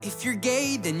If you're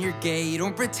gay, then you're gay.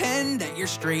 Don't pretend that you're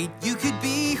straight. You could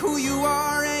be who you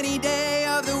are any day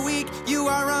of the week. You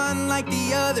are unlike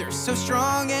the others, so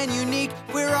strong and unique.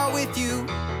 We're all with you.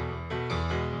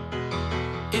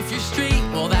 If you're straight,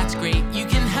 well that's great. You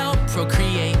can help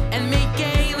procreate and make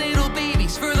gay little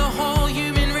babies for the whole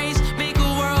human race. Make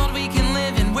a world we can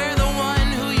live in where the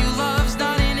one who you love's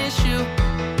not an issue.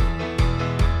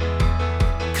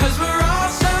 'Cause we're all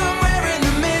somewhere in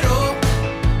the middle.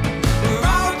 We're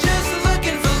all just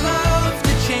looking for love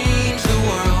to change the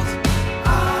world.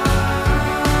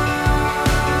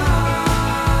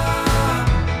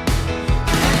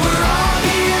 And we're all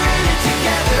here in it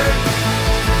together.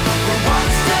 We're one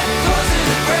step closer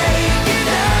to breaking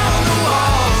down the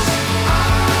walls.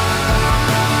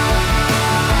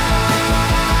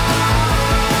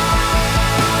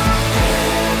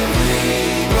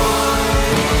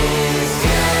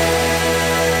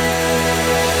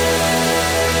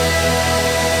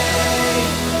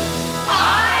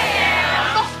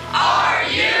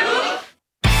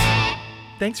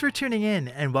 Thanks for tuning in,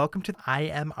 and welcome to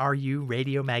IMRU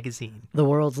Radio Magazine. The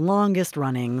world's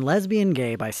longest-running lesbian,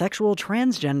 gay, bisexual,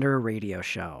 transgender radio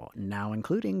show, now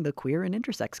including the queer and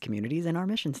intersex communities in our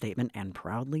mission statement and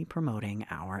proudly promoting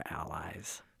our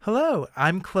allies. Hello,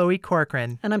 I'm Chloe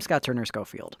Corcoran. And I'm Scott Turner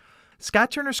Schofield.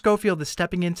 Scott Turner Schofield is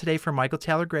stepping in today for Michael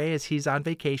Taylor Gray as he's on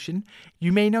vacation.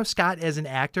 You may know Scott as an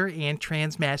actor and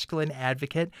transmasculine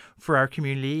advocate for our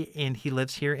community, and he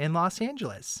lives here in Los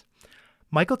Angeles.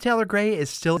 Michael Taylor Gray is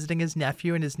still visiting his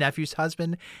nephew and his nephew's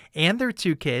husband and their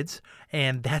 2 kids,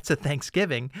 and that's a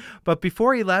Thanksgiving. But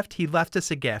before he left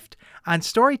us a gift. On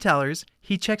Storytellers,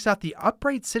 he checks out the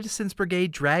Upright Citizens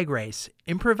Brigade drag race,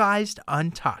 Improvised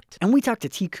Untucked. And we talked to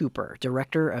T. Cooper,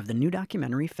 director of the new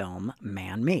documentary film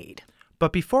Man Made.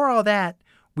 But before all that,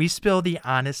 we spill the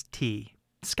honest tea.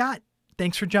 Scott,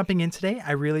 thanks for jumping in today.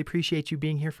 I really appreciate you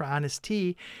being here for Honest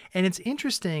Tea. And it's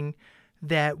interesting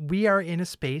that we are in a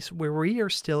space where we are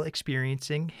still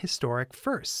experiencing historic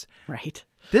firsts. Right.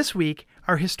 This week,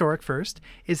 our historic first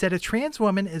is that a trans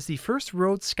woman is the first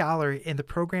Rhodes Scholar in the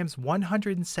program's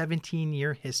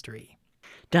 117-year history.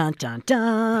 Dun, dun,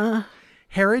 dun.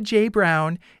 Hera J.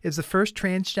 Brown is the first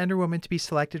transgender woman to be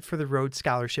selected for the Rhodes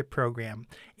Scholarship Program.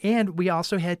 And we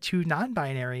also had 2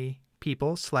 non-binary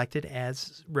people selected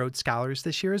as Rhodes Scholars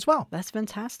this year as well. That's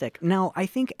fantastic. Now, I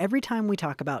think every time we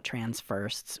talk about trans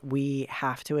firsts, we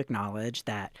have to acknowledge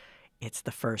that it's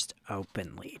the first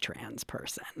openly trans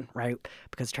person, right?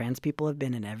 Because trans people have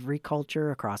been in every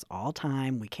culture across all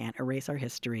time. We can't erase our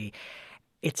history.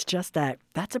 It's just that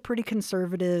that's a pretty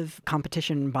conservative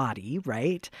competition body,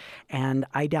 right? And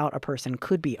I doubt a person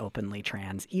could be openly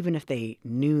trans even if they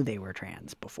knew they were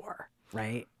trans before,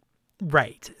 right?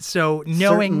 Right. So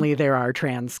knowing certainly there are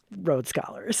trans Rhodes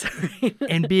Scholars.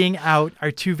 and being out are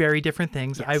 2 very different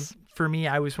things. Yes. For me,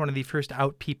 I was one of the first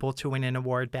out people to win an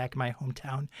award back in my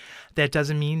hometown. That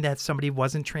doesn't mean that somebody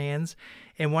wasn't trans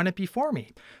and won it before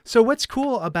me. So what's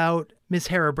cool about Ms.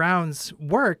 Hera Brown's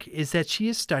work is that she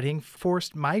is studying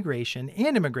forced migration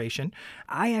and immigration.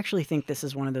 I actually think this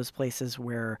is one of those places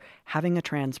where having a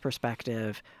trans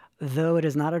perspective, though it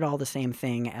is not at all the same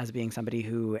thing as being somebody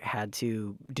who had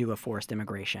to do a forced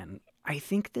immigration, I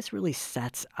think this really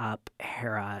sets up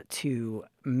Hera to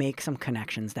make some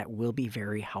connections that will be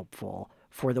very helpful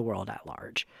for the world at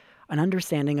large. An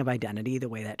understanding of identity, the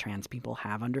way that trans people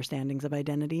have understandings of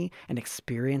identity, an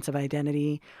experience of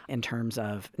identity in terms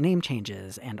of name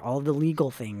changes and all of the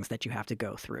legal things that you have to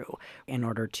go through in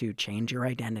order to change your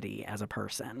identity as a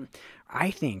person. I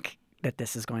think that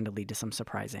this is going to lead to some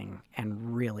surprising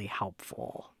and really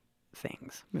helpful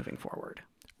things moving forward.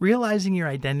 Realizing your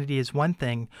identity is one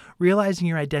thing. Realizing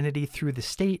your identity through the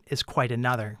state is quite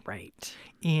another. Right.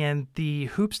 And the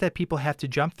hoops that people have to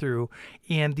jump through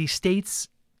and the state's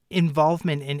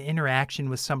involvement and interaction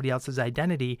with somebody else's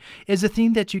identity is a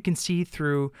theme that you can see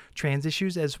through trans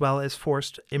issues as well as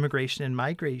forced immigration and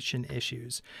migration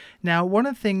issues. Now, one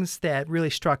of the things that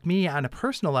really struck me on a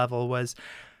personal level was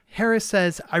Harris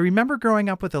says, I remember growing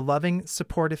up with a loving,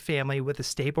 supportive family with a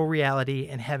stable reality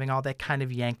and having all that kind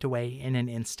of yanked away in an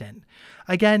instant.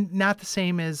 Again, not the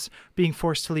same as being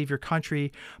forced to leave your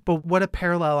country, but what a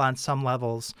parallel on some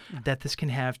levels that this can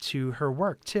have to her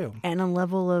work, too. And a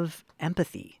level of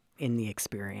empathy in the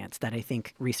experience that I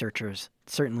think researchers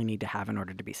certainly need to have in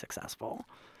order to be successful.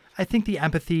 I think the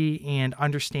empathy and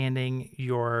understanding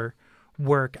your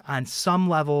work on some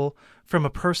level from a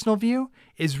personal view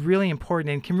is really important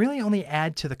and can really only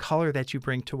add to the color that you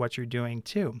bring to what you're doing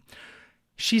too.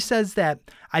 She says that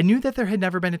I knew that there had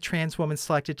never been a trans woman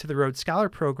selected to the Rhodes Scholar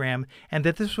Program and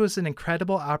that this was an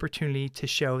incredible opportunity to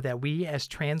show that we as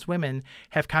trans women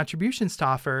have contributions to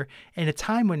offer in a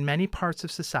time when many parts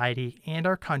of society and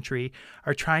our country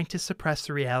are trying to suppress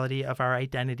the reality of our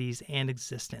identities and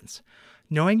existence.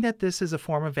 Knowing that this is a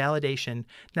form of validation,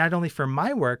 not only for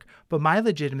my work, but my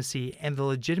legitimacy and the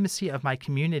legitimacy of my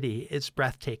community is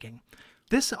breathtaking.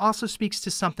 This also speaks to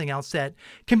something else that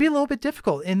can be a little bit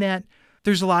difficult in that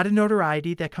there's a lot of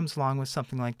notoriety that comes along with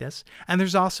something like this. And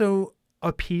there's also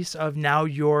a piece of now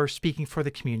you're speaking for the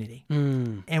community.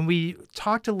 And we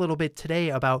talked a little bit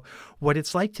today about what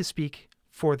it's like to speak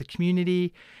for the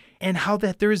community and how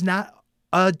that there is not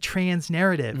a trans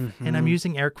narrative. And I'm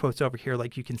using air quotes over here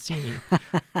like you can see me.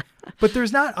 But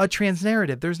there's not a trans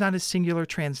narrative. There's not a singular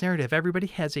trans narrative. Everybody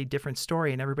has a different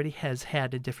story and everybody has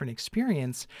had a different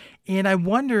experience. And I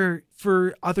wonder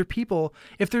for other people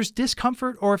if there's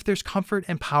discomfort or if there's comfort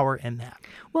and power in that.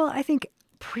 Well, I think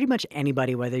pretty much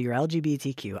anybody, whether you're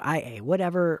LGBTQIA,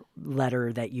 whatever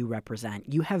letter that you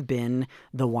represent, you have been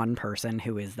the one person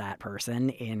who is that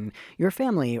person in your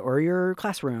family or your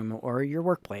classroom or your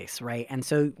workplace, right? And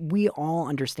so we all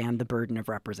understand the burden of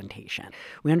representation.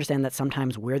 We understand that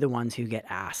sometimes we're the ones who get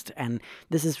asked. And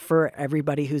this is for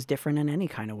everybody who's different in any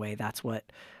kind of way. That's what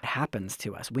happens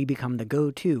to us. We become the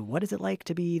go-to. What is it like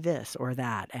to be this or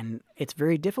that? And it's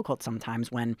very difficult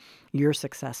sometimes when your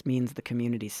success means the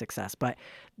community's success. But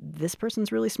this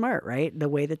person's really smart, right? The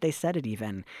way that they said it,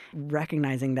 even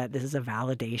recognizing that this is a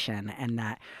validation and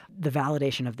that the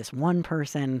validation of this one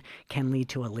person can lead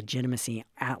to a legitimacy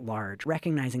at large,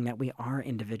 recognizing that we are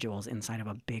individuals inside of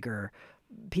a bigger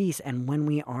piece. And when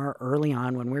we are early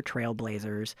on, when we're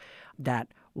trailblazers, that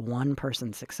one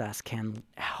person's success can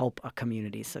help a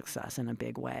community's success in a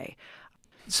big way.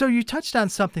 So you touched on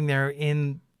something there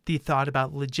in the thought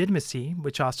about legitimacy,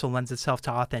 which also lends itself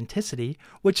to authenticity,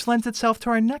 which lends itself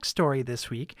to our next story this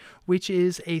week, which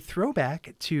is a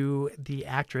throwback to the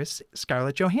actress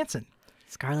Scarlett Johansson.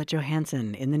 Scarlett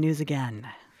Johansson in the news again.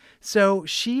 So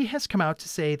she has come out to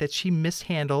say that she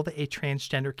mishandled a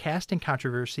transgender casting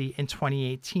controversy in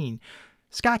 2018.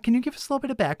 Scott, can you give us a little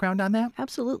bit of background on that?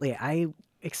 Absolutely. I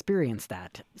experienced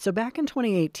that. So back in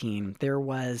 2018, there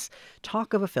was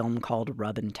talk of a film called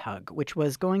Rub and Tug, which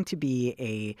was going to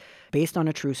be based on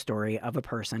a true story of a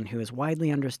person who is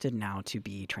widely understood now to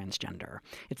be transgender.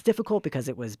 It's difficult because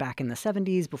it was back in the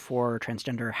 70s before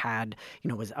transgender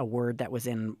was a word that was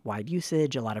in wide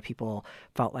usage. A lot of people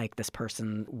felt like this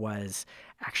person was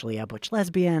actually a butch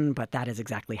lesbian, but that is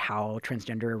exactly how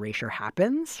transgender erasure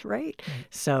happens, right?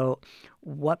 So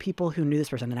what people who knew this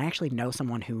person, and I actually know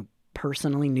someone who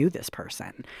personally knew this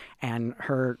person. And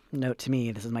her note to me,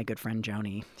 this is my good friend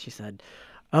Joni, she said,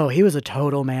 "Oh, he was a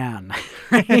total man."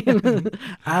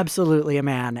 Absolutely a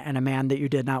man, and a man that you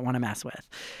did not want to mess with.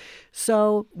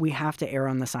 So we have to err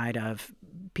on the side of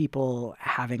people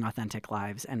having authentic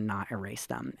lives and not erase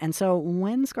them. And so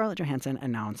when Scarlett Johansson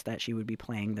announced that she would be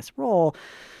playing this role,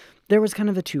 there was kind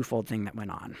of a twofold thing that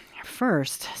went on.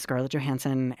 First, Scarlett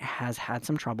Johansson has had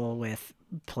some trouble with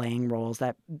playing roles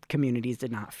that communities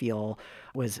did not feel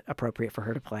was appropriate for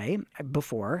her to play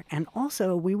before. And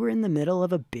also, we were in the middle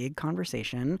of a big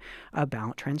conversation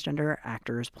about transgender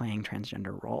actors playing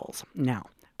transgender roles. Now,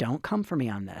 don't come for me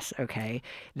on this, okay?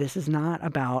 This is not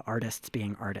about artists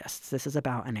being artists. This is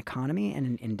about an economy and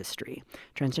an industry.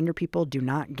 Transgender people do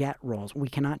not get roles. We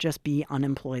cannot just be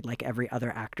unemployed like every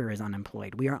other actor is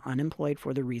unemployed. We are unemployed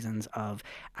for the reasons of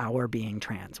our being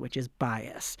trans, which is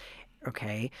bias.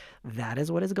 Okay, that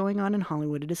is what is going on in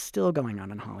Hollywood. It is still going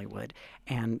on in Hollywood.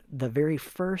 And the very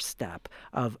first step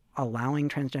of allowing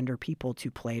transgender people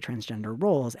to play transgender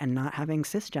roles and not having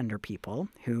cisgender people,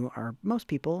 who are most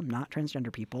people, not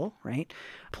transgender people, right,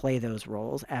 play those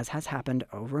roles, as has happened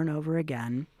over and over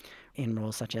again in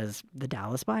roles such as the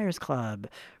Dallas Buyers Club.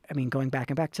 I mean, going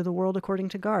back to The World According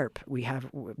to Garp, we have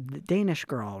the Danish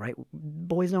Girl, right?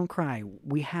 Boys Don't Cry.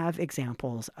 We have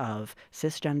examples of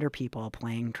cisgender people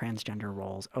playing transgender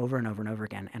roles over and over and over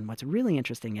again. And what's really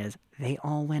interesting is they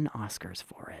all win Oscars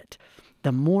for it.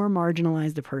 The more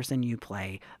marginalized the person you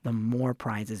play, the more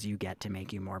prizes you get to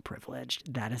make you more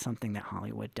privileged. That is something that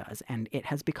Hollywood does. And it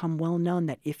has become well known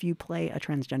that if you play a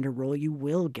transgender role, you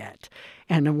will get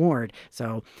an award.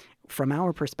 So from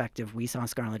our perspective, we saw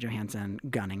Scarlett Johansson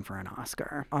gunning for an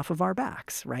Oscar off of our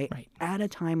backs, right? At a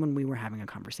time when we were having a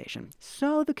conversation.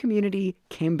 So the community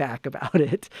came back about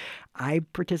it. I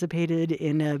participated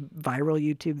in a viral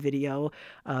YouTube video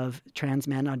of trans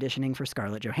men auditioning for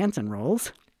Scarlett Johansson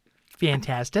roles.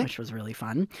 Fantastic. which was really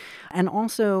fun. And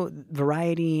also,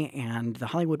 Variety and The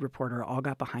Hollywood Reporter all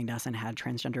got behind us and had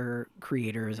transgender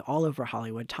creators all over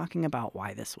Hollywood talking about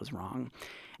why this was wrong.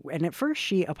 And at first,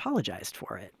 she apologized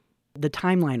for it. The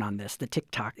timeline on this, the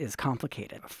TikTok, is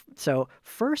complicated. So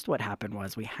first what happened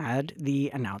was we had the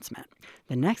announcement.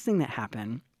 The next thing that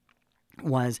happened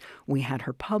was we had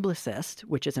her publicist,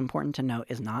 which is important to note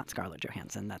is not Scarlett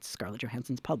Johansson. That's Scarlett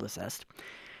Johansson's publicist,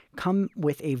 come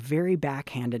with a very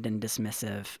backhanded and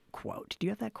dismissive quote. Do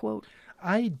you have that quote?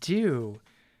 I do.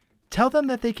 Tell them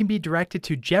that they can be directed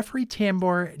to Jeffrey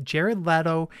Tambor, Jared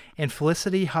Leto, and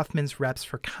Felicity Huffman's reps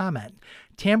for comment.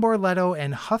 Tambor, Leto,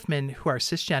 and Huffman, who are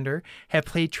cisgender, have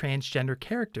played transgender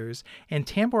characters, and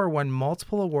Tambor won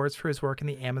multiple awards for his work in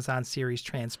the Amazon series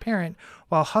Transparent,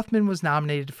 while Huffman was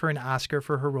nominated for an Oscar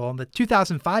for her role in the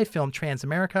 2005 film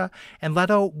Transamerica, and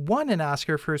Leto won an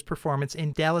Oscar for his performance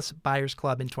in Dallas Buyers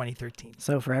Club in 2013.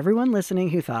 So for everyone listening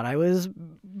who thought I was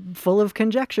full of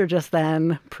conjecture just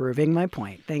then, proving my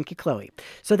point. Thank you, Chloe.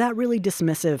 So that really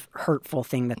dismissive, hurtful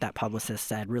thing that publicist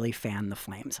said really fanned the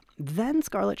flames. Then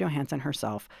Scarlett Johansson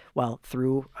herself, well,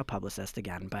 through a publicist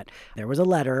again, but there was a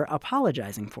letter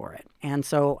apologizing for it. And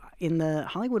so in the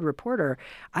Hollywood Reporter,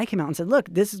 I came out and said, look,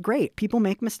 this is great. People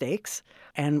make mistakes.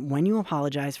 And when you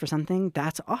apologize for something,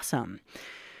 that's awesome.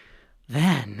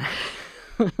 Then...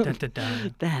 Dun, dun,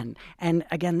 dun. Then, and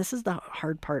again, this is the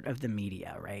hard part of the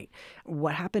media, right?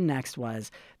 What happened next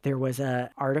was there was an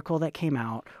article that came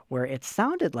out where it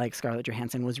sounded like Scarlett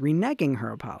Johansson was reneging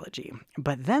her apology.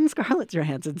 But then Scarlett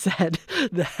Johansson said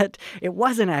that it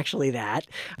wasn't actually that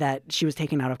she was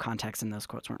taken out of context and those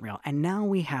quotes weren't real. And now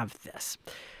we have this.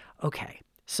 Okay,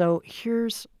 so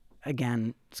here's,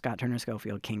 again, Scott Turner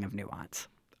Schofield, king of nuance,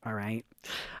 all right?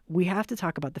 We have to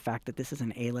talk about the fact that this is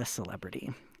an A-list celebrity.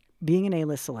 Being an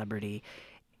A-list celebrity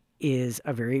is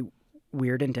a very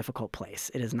weird and difficult place.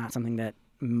 It is not something that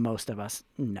most of us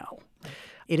know.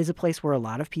 It is a place where a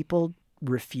lot of people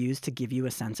refuse to give you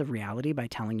a sense of reality by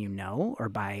telling you no or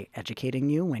by educating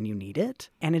you when you need it.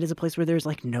 And it is a place where there's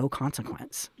like no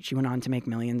consequence. She went on to make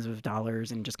millions of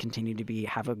dollars and just continue to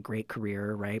have a great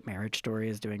career, right? Marriage Story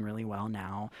is doing really well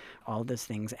now, all those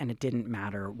things. And it didn't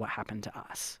matter what happened to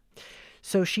us.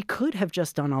 So she could have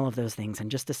just done all of those things and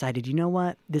just decided, you know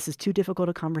what, this is too difficult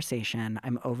a conversation.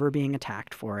 I'm over being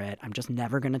attacked for it. I'm just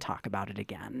never going to talk about it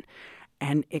again.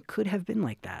 And it could have been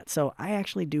like that. So I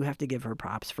actually do have to give her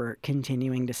props for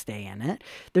continuing to stay in it.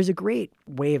 There's a great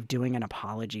way of doing an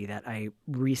apology that I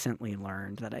recently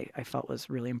learned that I felt was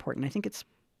really important. I think it's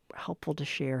helpful to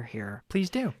share here. Please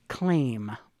do.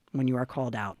 Claim when you are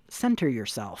called out. Center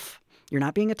yourself. You're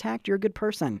not being attacked. You're a good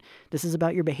person. This is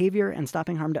about your behavior and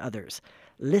stopping harm to others.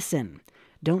 Listen.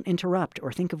 Don't interrupt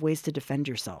or think of ways to defend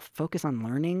yourself. Focus on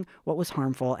learning what was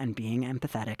harmful and being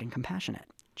empathetic and compassionate.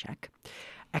 Check.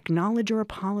 Acknowledge or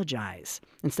apologize.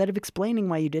 Instead of explaining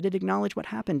why you did it, acknowledge what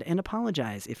happened and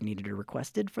apologize if needed or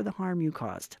requested for the harm you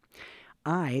caused.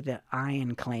 The I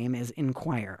in claim is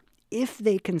inquire. If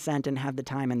they consent and have the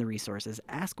time and the resources,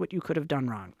 ask what you could have done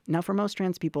wrong. Now, for most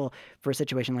trans people, for a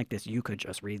situation like this, you could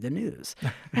just read the news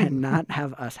and not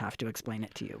have us have to explain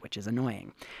it to you, which is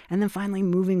annoying. And then finally,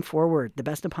 moving forward, the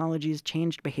best apologies,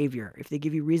 changed behavior. If they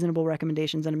give you reasonable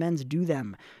recommendations and amends, do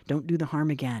them. Don't do the harm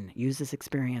again. Use this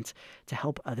experience to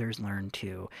help others learn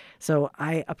too. So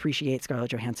I appreciate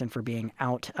Scarlett Johansson for being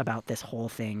out about this whole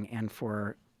thing and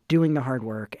for doing the hard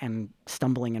work and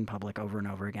stumbling in public over and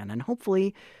over again. And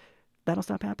hopefully that'll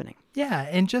stop happening. Yeah,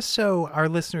 and just so our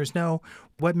listeners know,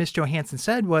 what Miss Johansson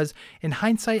said was, in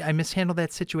hindsight, I mishandled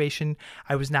that situation.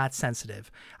 I was not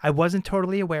sensitive. I wasn't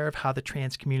totally aware of how the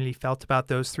trans community felt about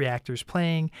those three actors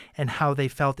playing and how they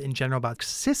felt in general about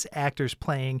cis actors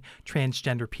playing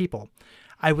transgender people.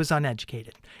 I was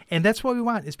uneducated. And that's what we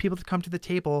want, is people to come to the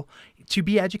table to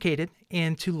be educated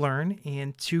and to learn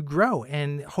and to grow.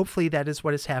 And hopefully that is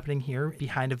what is happening here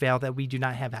behind a veil that we do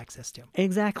not have access to.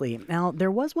 Exactly. Now,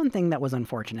 there was one thing that was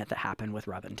unfortunate that happened with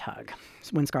Rub and Tug.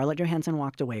 When Scarlett Johansson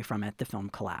walked away from it, the film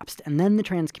collapsed. And then the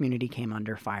trans community came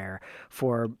under fire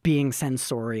for being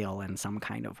censorial in some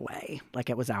kind of way, like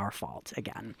it was our fault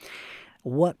again.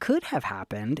 What could have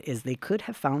happened is they could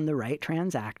have found the right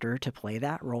trans actor to play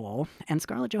that role, and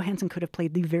Scarlett Johansson could have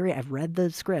played I've read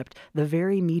the script, the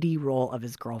very meaty role of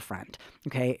his girlfriend.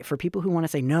 Okay, for people who want to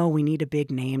say, no, we need a big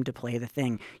name to play the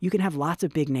thing, you can have lots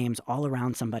of big names all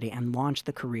around somebody and launch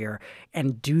the career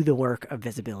and do the work of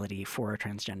visibility for a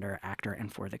transgender actor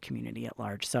and for the community at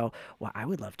large. So what I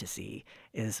would love to see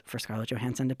is for Scarlett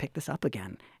Johansson to pick this up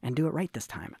again and do it right this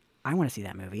time. I want to see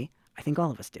that movie. I think all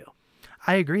of us do.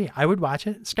 I agree. I would watch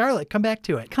it. Scarlett, come back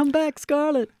to it. Come back,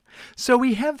 Scarlett. So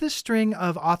we have this string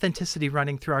of authenticity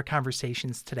running through our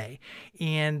conversations today.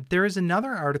 And there is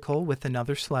another article with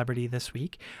another celebrity this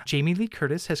week. Jamie Lee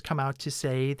Curtis has come out to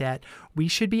say that we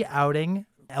should be outing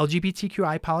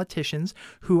LGBTQI politicians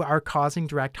who are causing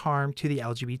direct harm to the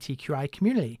LGBTQI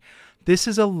community. This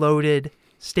is a loaded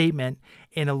statement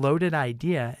and a loaded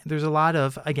idea. There's a lot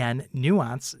of, again,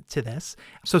 nuance to this.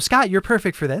 So, Scott, you're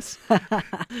perfect for this.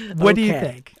 What do you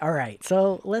think? All right.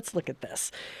 So let's look at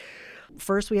this.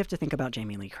 First, we have to think about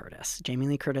Jamie Lee Curtis. Jamie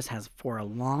Lee Curtis has for a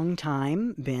long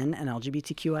time been an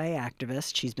LGBTQIA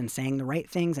activist. She's been saying the right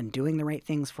things and doing the right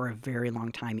things for a very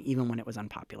long time, even when it was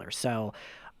unpopular. So,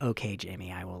 okay,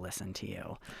 Jamie, I will listen to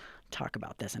you talk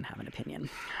about this and have an opinion.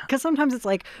 Because sometimes it's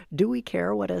like, do we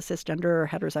care what a cisgender or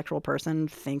heterosexual person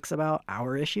thinks about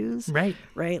our issues? Right.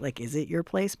 Right? Like, is it your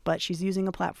place? But she's using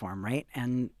a platform, right?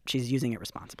 And she's using it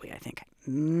responsibly, I think.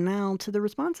 Now, to the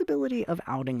responsibility of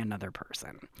outing another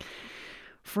person.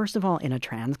 First of all, in a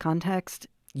trans context,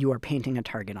 you are painting a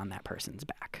target on that person's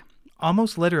back.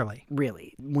 Almost literally.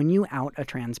 Really. When you out a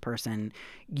trans person,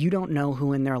 you don't know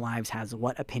who in their lives has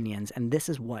what opinions, and this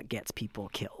is what gets people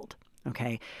killed.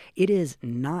 Okay? It is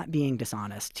not being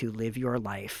dishonest to live your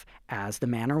life as the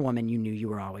man or woman you knew you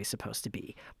were always supposed to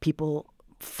be. People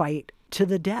fight to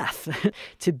the death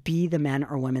to be the men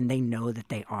or women they know that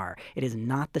they are. It is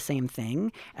not the same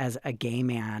thing as a gay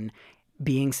man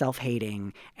being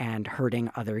self-hating and hurting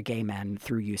other gay men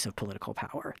through use of political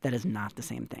power. That is not the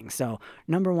same thing. So,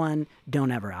 number one,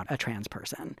 don't ever out a trans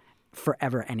person for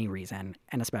ever any reason,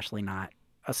 and especially not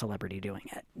a celebrity doing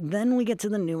it. Then we get to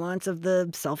the nuance of the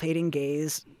self-hating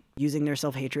gays using their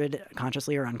self-hatred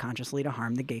consciously or unconsciously to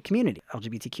harm the gay community,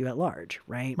 LGBTQ at large,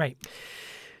 right? Right.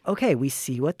 Okay, we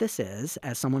see what this is.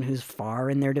 As someone who's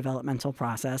far in their developmental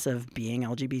process of being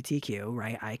LGBTQ,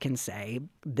 right, I can say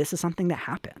this is something that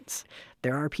happens.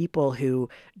 There are people who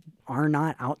are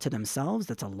not out to themselves.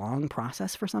 That's a long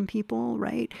process for some people,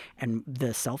 right? And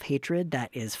the self-hatred that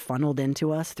is funneled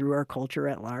into us through our culture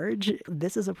at large,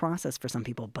 this is a process for some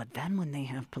people. But then when they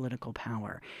have political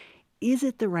power, is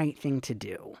it the right thing to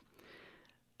do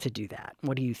that?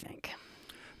 What do you think?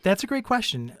 That's a great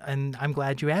question, and I'm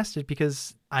glad you asked it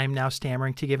because I'm now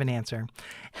stammering to give an answer.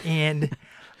 And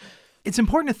it's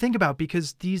important to think about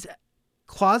because these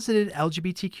closeted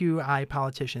LGBTQI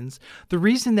politicians, the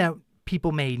reason that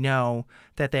people may know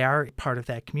that they are part of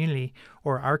that community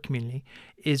or our community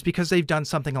is because they've done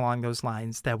something along those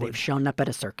lines that they've shown up at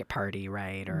a circuit party,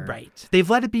 right? Right. They've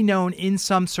let it be known in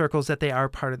some circles that they are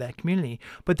part of that community.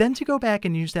 But then to go back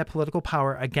and use that political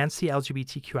power against the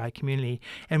LGBTQI community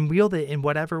and wield it in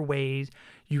whatever ways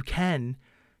you can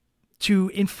to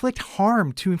inflict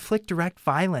harm, to inflict direct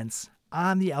violence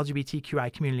on the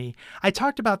LGBTQI community. I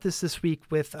talked about this week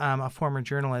with a former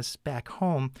journalist back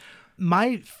home.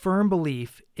 My firm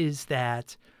belief is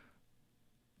that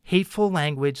hateful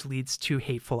language leads to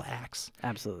hateful acts.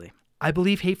 Absolutely. I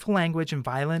believe hateful language and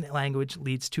violent language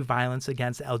leads to violence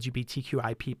against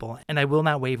LGBTQI people, and I will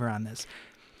not waver on this.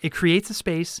 It creates a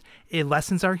space, it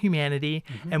lessens our humanity,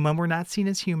 and when we're not seen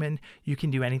as human, you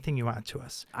can do anything you want to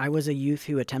us. I was a youth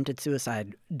who attempted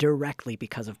suicide directly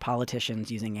because of politicians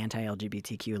using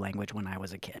anti-LGBTQ language when I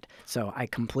was a kid. So I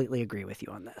completely agree with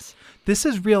you on this. This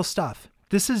is real stuff.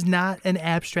 This is not an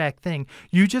abstract thing.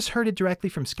 You just heard it directly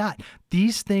from Scott.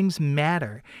 These things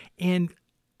matter. And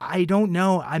I don't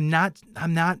know.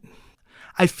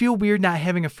 I feel weird not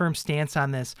having a firm stance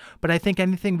on this, but I think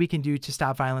anything we can do to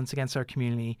stop violence against our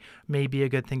community may be a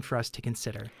good thing for us to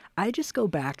consider. I just go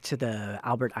back to the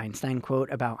Albert Einstein quote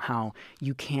about how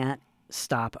you can't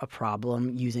stop a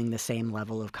problem using the same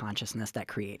level of consciousness that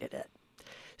created it.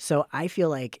 So I feel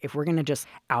like if we're going to just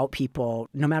out people,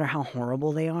 no matter how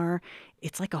horrible they are,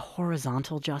 it's like a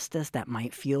horizontal justice that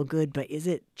might feel good, but is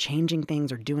it changing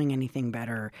things or doing anything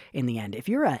better in the end? If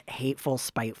you're a hateful,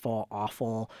 spiteful,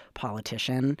 awful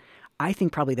politician, I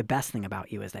think probably the best thing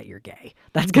about you is that you're gay.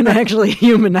 That's going to actually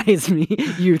humanize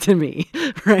you to me,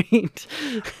 right?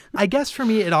 I guess for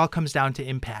me, it all comes down to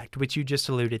impact, which you just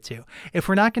alluded to. If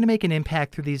we're not going to make an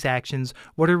impact through these actions,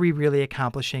 what are we really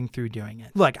accomplishing through doing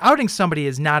it? Look, outing somebody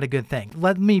is not a good thing.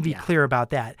 Let me be clear about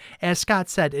that. As Scott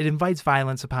said, it invites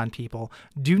violence upon people.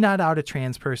 Do not out a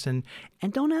trans person.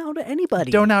 And don't out anybody.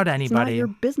 Don't out anybody. It's not your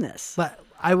business. But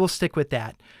I will stick with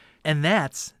that. And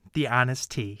that's the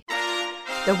honest tea.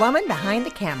 The woman behind the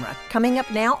camera, coming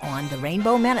up now on the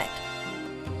Rainbow Minute.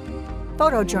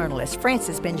 Photojournalist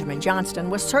Frances Benjamin Johnston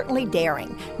was certainly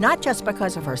daring, not just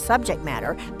because of her subject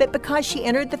matter, but because she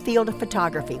entered the field of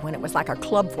photography when it was like a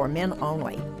club for men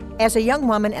only. As a young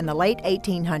woman in the late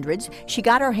 1800s, she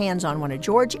got her hands on one of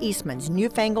George Eastman's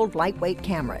newfangled lightweight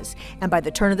cameras, and by the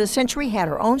turn of the century had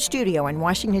her own studio in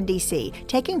Washington, D.C.,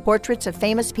 taking portraits of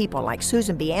famous people like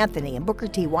Susan B. Anthony and Booker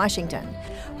T. Washington.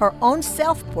 Her own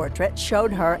self-portrait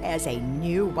showed her as a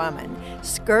new woman,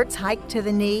 skirts hiked to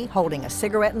the knee, holding a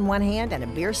cigarette in one hand and a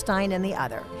beer stein in the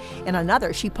other. In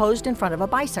another, she posed in front of a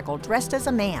bicycle dressed as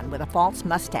a man with a false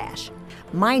mustache.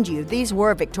 Mind you, these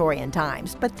were Victorian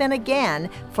times, but then again,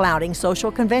 flouting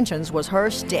social conventions was her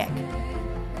shtick.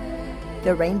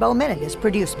 The Rainbow Minute is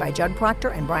produced by Judd Proctor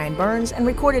and Brian Burns and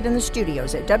recorded in the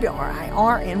studios at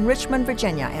WRIR in Richmond,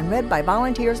 Virginia, and read by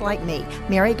volunteers like me,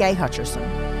 Mary Gay Hutcherson.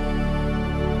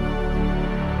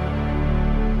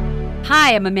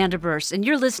 Hi, I'm Amanda Burse, and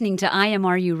you're listening to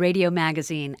IMRU Radio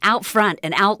Magazine, out front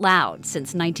and out loud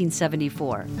since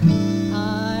 1974.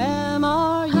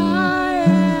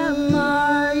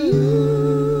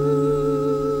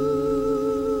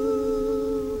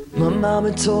 My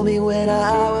mama told me when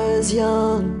I was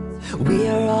young, we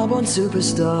are all born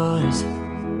superstars.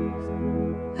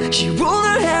 She rolled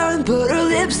her hair and put her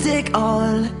lipstick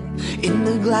on in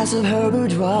the glass of her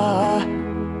boudoir.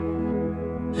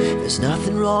 There's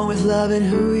nothing wrong with loving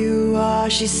who you are,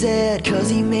 she said, 'cause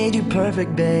he made you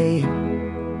perfect, babe.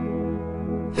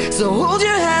 So hold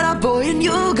your head up, boy, and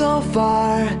you'll go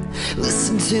far.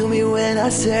 Listen to me when I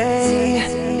say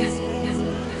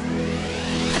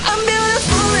I'm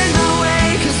beautiful in my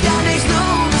way, 'cause God makes no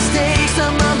mistakes.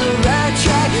 I'm on the right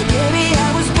track, baby,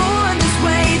 I was born this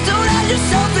way. Don't add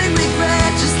yourself in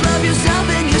regret, just love yourself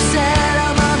and you said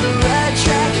I'm on the right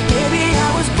track, baby, I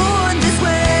was born this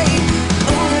way.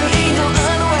 Oh, there ain't no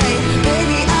other way,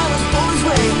 baby, I was born this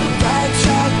way. Right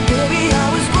track, baby, I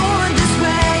was born this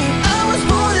way. I was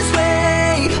born this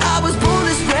way, I was born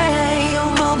this way.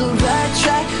 I'm on the right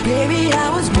track, baby, I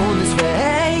was born this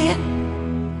way.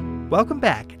 Welcome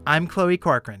back. I'm Chloe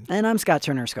Corcoran. And I'm Scott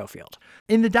Turner Schofield.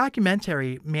 In the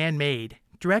documentary Man-Made,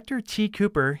 director T.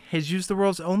 Cooper has used the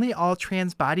world's only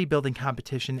all-trans bodybuilding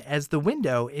competition as the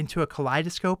window into a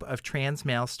kaleidoscope of trans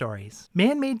male stories.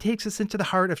 Man-Made takes us into the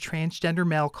heart of transgender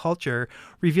male culture,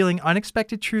 revealing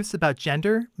unexpected truths about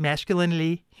gender,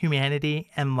 masculinity, humanity,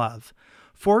 and love.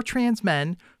 4 trans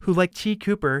men who, like T.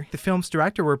 Cooper, the film's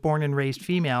director, were born and raised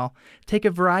female, take a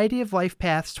variety of life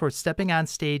paths towards stepping on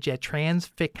stage at Trans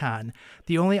FitCon,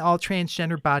 the only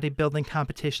all-transgender bodybuilding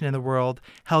competition in the world,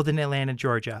 held in Atlanta,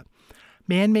 Georgia.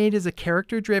 Man-Made is a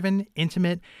character-driven,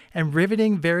 intimate, and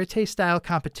riveting verite-style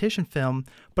competition film,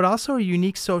 but also a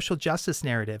unique social justice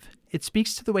narrative. It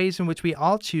speaks to the ways in which we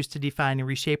all choose to define and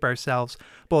reshape ourselves,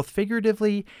 both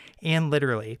figuratively and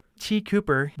literally. T.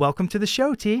 Cooper, welcome to the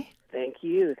show, T. Thank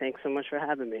you. Thanks so much for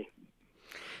having me.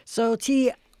 So,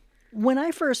 T, when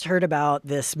I first heard about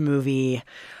this movie,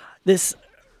 this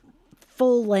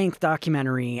full-length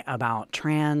documentary about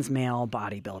trans male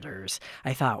bodybuilders,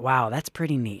 I thought, wow, that's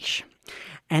pretty niche.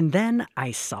 And then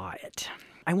I saw it.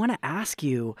 I want to ask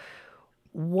you,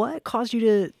 what caused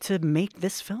you to make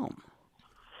this film?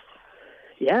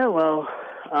 Yeah, well,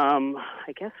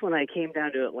 I guess when I came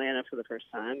down to Atlanta for the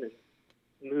first time and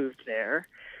moved there,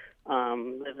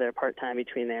 lived there part-time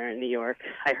between there and New York,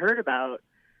 I heard about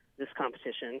this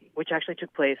competition, which actually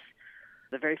took place,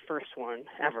 the very first one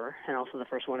ever, and also the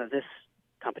first one of this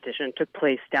competition, took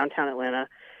place downtown Atlanta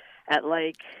at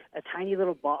like a tiny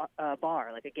little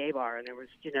bar, like a gay bar, and there was,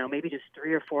 maybe just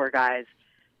 3 or 4 guys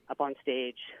up on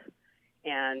stage.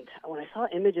 And when I saw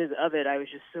images of it, I was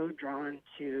just so drawn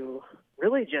to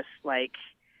really just like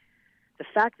the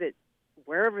fact that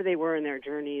wherever they were in their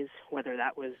journeys, whether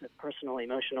that was a personal,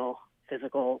 emotional,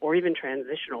 physical, or even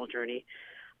transitional journey,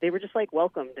 they were just like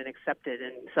welcomed and accepted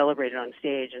and celebrated on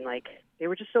stage. And like, they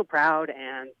were just so proud,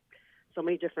 and so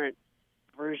many different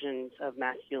versions of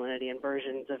masculinity and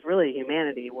versions of really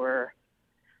humanity were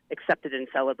accepted and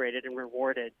celebrated and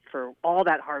rewarded for all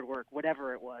that hard work,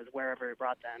 whatever it was, wherever it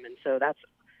brought them. And so that's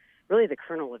really the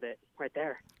kernel of it right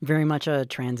there. Very much a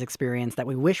trans experience that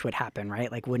we wish would happen,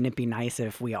 right? Like, wouldn't it be nice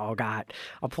if we all got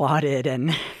applauded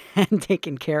and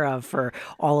taken care of for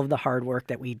all of the hard work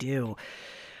that we do?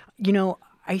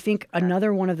 I think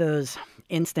another one of those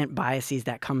instant biases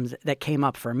that came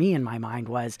up for me in my mind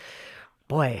was,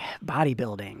 boy,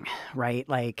 bodybuilding, right?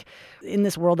 Like, in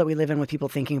this world that we live in with people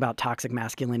thinking about toxic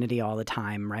masculinity all the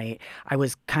time, right? I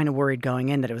was kind of worried going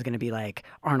in that it was going to be like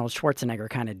Arnold Schwarzenegger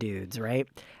kind of dudes, right?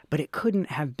 But it couldn't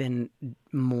have been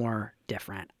more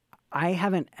different. I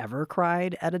haven't ever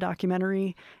cried at a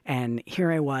documentary, and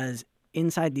here I was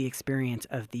inside the experience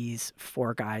of these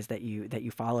 4 guys that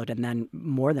you followed, and then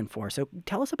more than 4. So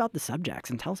tell us about the subjects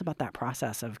and tell us about that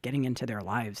process of getting into their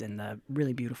lives in the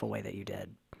really beautiful way that you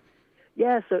did.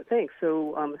 Yeah, so thanks.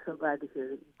 So I'm so glad to hear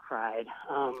that you pride.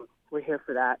 We're here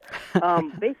for that.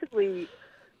 Basically,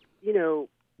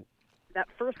 that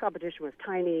first competition was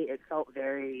tiny. It felt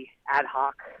very ad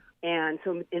hoc. And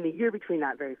so in the year between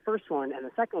that very first one and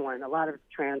the second one, a lot of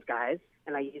trans guys,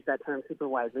 and I use that term super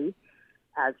wisely,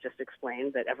 as just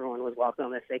explained, that everyone was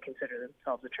welcome if they consider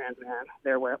themselves a trans man.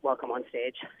 They're welcome on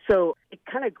stage. So it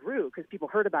kind of grew because people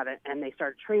heard about it and they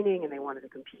started training and they wanted to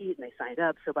compete and they signed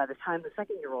up. So by the time the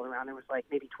second year rolled around, there was like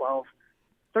maybe 12,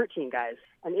 13 guys.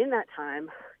 And in that time,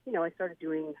 I started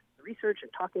doing research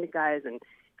and talking to guys and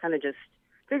kind of just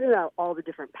figuring out all the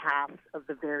different paths of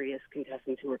the various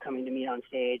contestants who were coming to meet on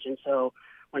stage. And so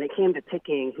when it came to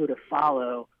picking who to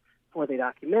follow for the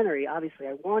documentary, obviously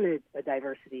I wanted a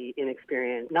diversity in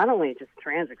experience, not only just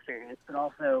trans experience, but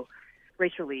also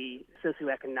racially,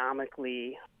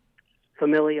 socioeconomically,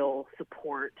 familial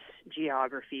support,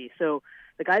 geography. So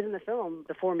the guys in the film,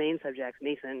 the four main subjects,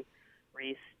 Mason,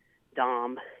 Reese,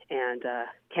 Dom, and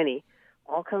Kenny,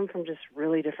 all come from just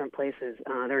really different places.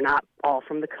 They're not all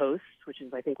from the coast, which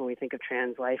is, I think, when we think of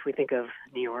trans life, we think of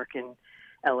New York and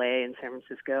L.A. and San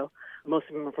Francisco. Most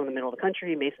of them are from the middle of the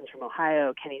country. Mason's from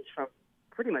Ohio. Kenny's from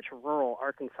pretty much rural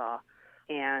Arkansas.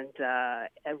 And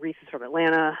Reese is from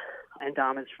Atlanta. And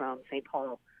Dom is from St.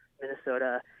 Paul,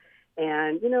 Minnesota.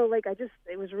 And,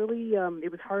 it was really,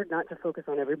 it was hard not to focus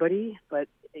on everybody. But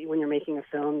when you're making a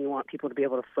film, you want people to be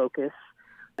able to focus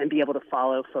and be able to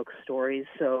follow folks' stories.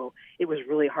 So it was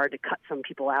really hard to cut some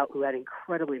people out who had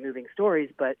incredibly moving stories.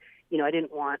 But, I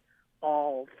didn't want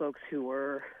all folks who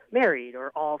were married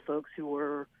or all folks who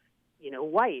were,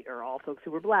 white or all folks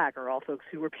who were black or all folks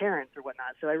who were parents or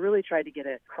whatnot. So I really tried to get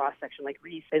a cross-section. Like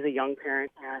Reese is a young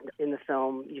parent, and in the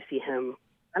film you see him,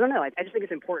 I don't know, I just think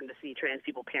it's important to see trans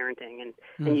people parenting,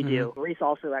 and you do. Reese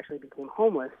also actually became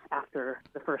homeless after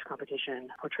the first competition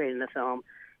portrayed in the film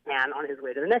and on his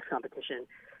way to the next competition.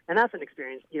 And that's an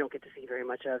experience you don't get to see very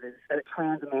much of, is a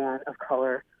trans man of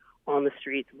color on the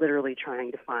streets literally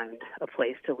trying to find a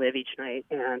place to live each night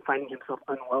and finding himself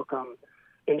unwelcome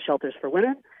in shelters for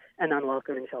women and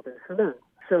unwelcome in shelters for men.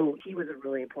 So he was a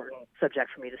really important subject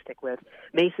for me to stick with.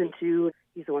 Mason, too,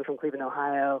 he's the one from Cleveland,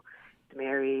 Ohio. He's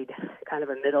married, kind of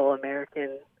a middle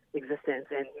American existence,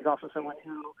 and he's also someone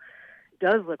who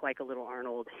does look like a little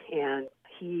Arnold, and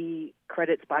he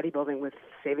credits bodybuilding with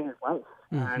saving his life.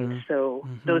 And so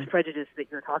those prejudices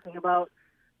that you're talking about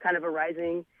kind of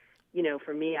arising,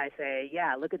 for me, I say,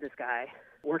 yeah, look at this guy.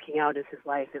 Working out is his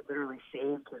life. It literally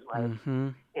saved his life.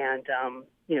 And,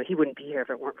 he wouldn't be here if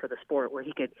it weren't for the sport, where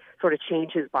he could sort of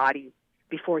change his body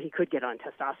before he could get on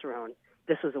testosterone.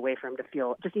 This was a way for him to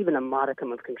feel just even a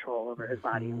modicum of control over his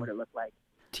body and what it looked like.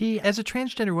 T, as a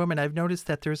transgender woman, I've noticed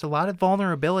that there's a lot of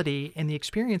vulnerability in the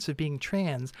experience of being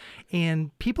trans,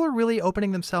 and people are really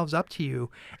opening themselves up to you.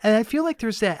 And I feel like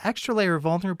there's that extra layer of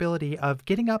vulnerability of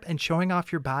getting up and showing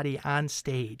off your body on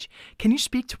stage. Can you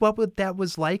speak to what that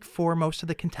was like for most of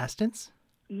the contestants?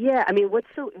 Yeah, what's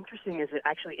so interesting is that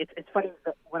actually, it's funny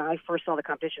that when I first saw the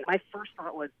competition, my first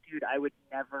thought was, dude, I would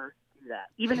never do that.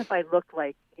 Even if I looked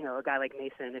like, a guy like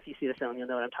Mason, if you see the film, you'll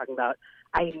know what I'm talking about.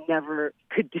 I never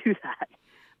could do that.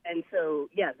 And so,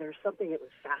 yeah, there's something that was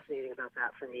fascinating about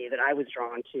that for me that I was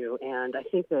drawn to. And I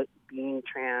think that being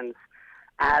trans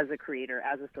as a creator,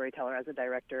 as a storyteller, as a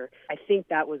director, I think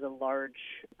that was a large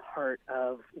part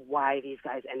of why these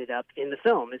guys ended up in the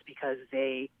film, is because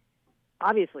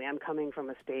obviously I'm coming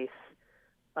from a space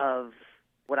of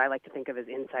what I like to think of as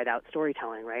inside-out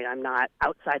storytelling, right? I'm not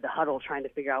outside the huddle trying to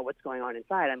figure out what's going on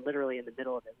inside. I'm literally in the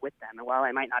middle of it with them. And while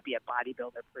I might not be a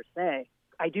bodybuilder per se,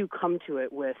 I do come to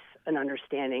it with an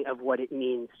understanding of what it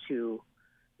means to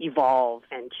evolve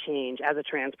and change as a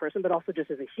trans person, but also just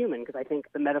as a human, because I think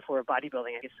the metaphor of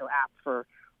bodybuilding is so apt for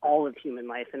all of human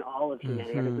life and all of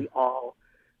humanity. I think we all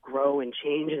grow and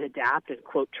change and adapt and,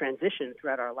 quote, transition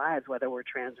throughout our lives, whether we're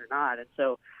trans or not. And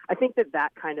so I think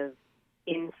that kind of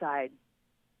inside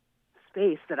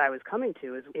space that I was coming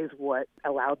to is what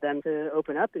allowed them to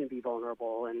open up and be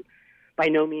vulnerable. And by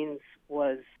no means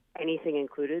was anything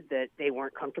included that they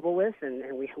weren't comfortable with, and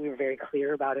we were very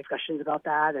clear about discussions about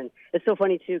that. And it's so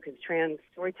funny, too, because trans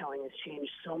storytelling has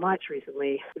changed so much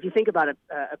recently. If you think about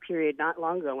a period not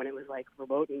long ago when it was like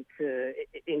verboten to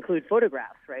include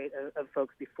photographs, right, of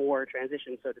folks before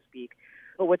transition, so to speak.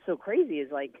 But what's so crazy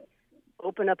is, like,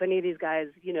 open up any of these guys,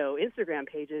 Instagram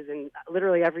pages, and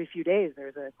literally every few days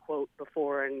there's a quote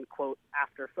before and quote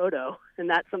after photo. And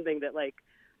that's something that, like,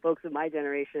 folks of my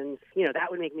generation, that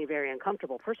would make me very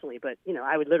uncomfortable personally. But,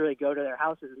 I would literally go to their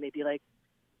houses and they'd be like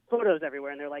photos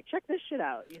everywhere. And they're like, check this shit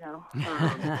out,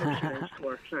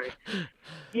 sorry.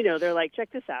 They're like,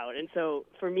 check this out. And so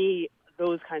for me,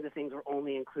 those kinds of things were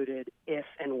only included if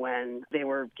and when they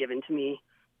were given to me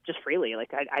just freely.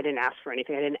 Like, I didn't ask for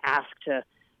anything. I didn't ask to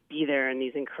be there in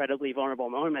these incredibly vulnerable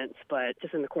moments, but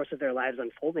just in the course of their lives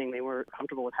unfolding, they were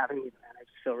comfortable with having me there, and I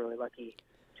just feel really lucky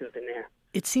to have been there.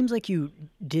 It seems like you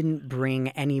didn't bring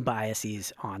any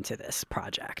biases onto this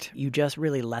project. You just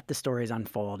really let the stories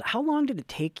unfold. How long did it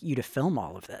take you to film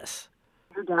all of this?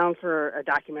 You're down for a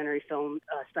documentary film,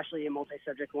 especially a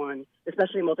multi-subject one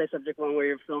where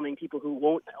you're filming people who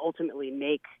won't ultimately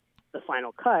make the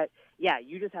final cut. Yeah,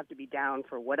 you just have to be down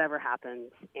for whatever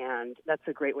happens, and that's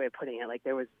a great way of putting it. Like,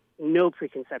 there was no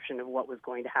preconception of what was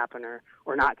going to happen or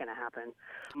not going to happen.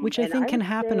 Which I think can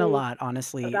happen a lot,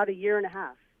 honestly. About a year and a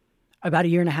half. About a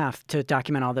year and a half to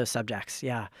document all those subjects,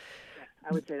 yeah.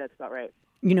 I would say that's about right.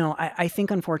 You know, I think,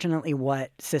 unfortunately,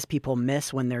 what cis people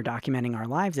miss when they're documenting our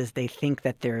lives is they think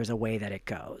that there's a way that it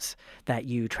goes, that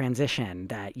you transition,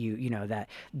 that that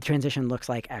transition looks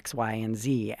like X, Y, and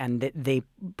Z. And they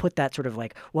put that sort of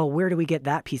like, well, where do we get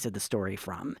that piece of the story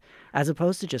from? As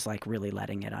opposed to just like really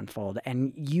letting it unfold.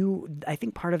 And I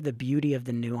think part of the beauty of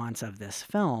the nuance of this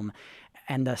film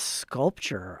and the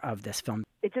sculpture of this film,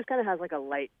 it just kind of has like a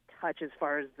light touch as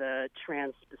far as the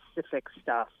trans-specific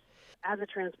stuff. As a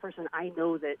trans person, I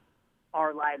know that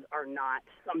our lives are not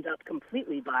summed up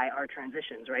completely by our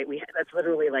transitions, right? That's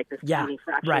literally like this tiny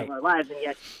fraction of our lives, and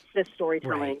yet this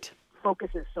storytelling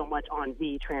focuses so much on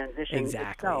the transition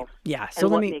itself. Yeah. So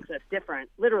what makes us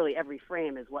different. Literally every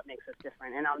frame is what makes us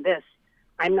different. And on this,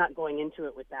 I'm not going into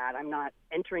it with that. I'm not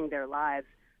entering their lives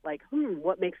like,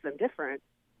 what makes them different?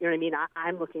 You know what I mean?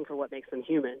 I'm looking for what makes them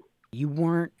human. You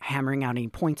weren't hammering out any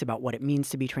points about what it means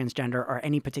to be transgender or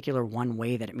any particular one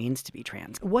way that it means to be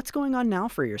trans. What's going on now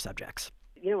for your subjects?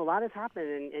 You know, a lot has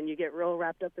happened, and you get real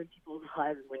wrapped up in people's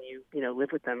lives when you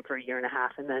live with them for a year and a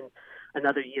half and then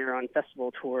another year on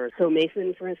festival tours. So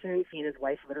Mason, for instance, he and his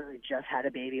wife literally just had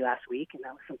a baby last week, and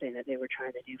that was something that they were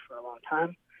trying to do for a long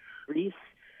time. Reese,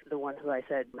 the one who I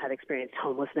said had experienced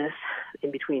homelessness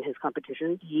in between his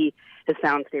competitions, he has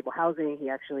found stable housing.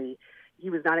 He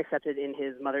was not accepted in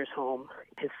his mother's home.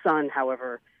 His son,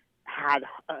 however, had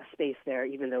a space there,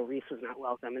 even though Reese was not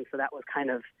welcome. And so that was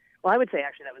kind of, I would say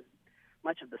actually that was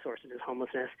much of the source of his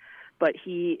homelessness. But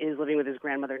he is living with his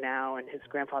grandmother now, and his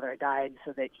grandfather had died,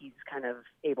 so that he's kind of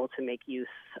able to make use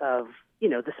of,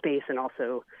 the space and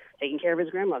also taking care of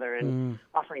his grandmother and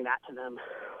offering that to them.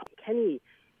 Kenny's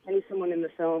someone in the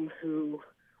film who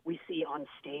we see on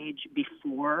stage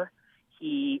before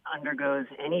he undergoes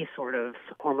any sort of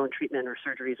hormone treatment or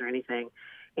surgeries or anything.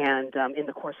 And in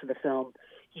the course of the film,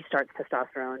 he starts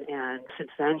testosterone. And since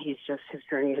then, his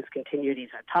journey has continued. He's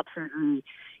had top surgery.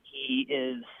 He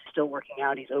is still working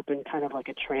out. He's opened kind of like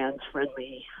a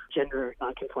trans-friendly, gender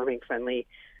non-conforming friendly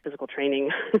physical training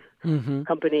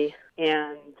company.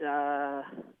 And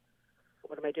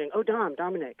what am I doing? Oh,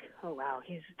 Dominic. Oh, wow.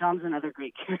 Dom's another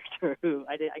great character who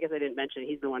I guess I didn't mention.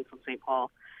 He's the one from St. Paul,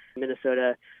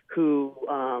 Minnesota, who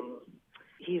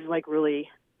he's like really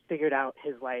figured out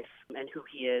his life and who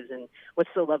he is. And what's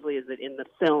so lovely is that in the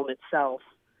film itself,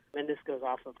 and this goes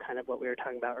off of kind of what we were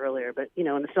talking about earlier, but in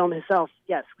the film itself,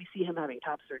 yes, we see him having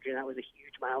top surgery, and that was a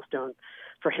huge milestone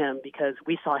for him because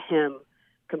we saw him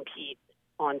compete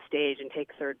on stage and take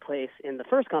third place in the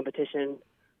first competition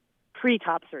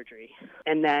pre-top surgery,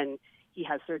 and then he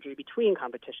has surgery between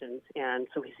competitions, and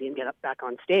so we see him get back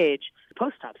on stage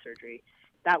post-top surgery.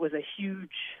 That was a huge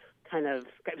it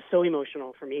was so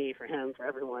emotional for me, for him, for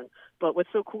everyone. But what's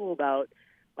so cool about,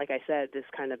 like I said, this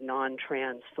kind of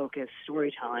non-trans focused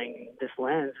storytelling, this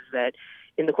lens, is that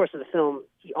in the course of the film,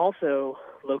 he also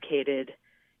located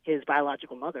his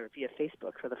biological mother via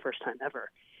Facebook for the first time ever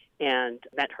and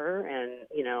met her. And,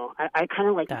 I kind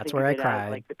of like to think of it as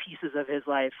like the pieces of his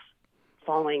life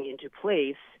falling into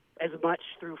place as much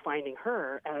through finding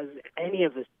her as any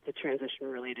of the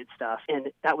transition-related stuff. And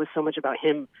that was so much about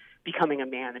him becoming a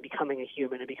man and becoming a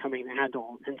human and becoming an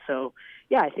adult. And so,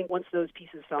 I think once those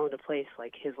pieces fell into place,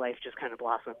 like his life just kind of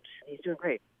blossomed. He's doing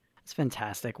great. It's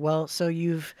fantastic. Well, so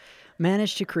you've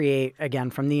managed to create,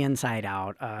 again, from the inside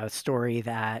out, a story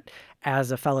that,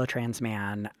 as a fellow trans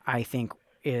man, I think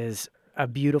is a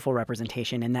beautiful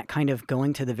representation, and that kind of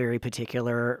going to the very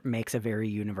particular makes a very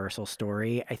universal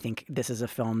story. I think this is a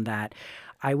film that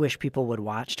I wish people would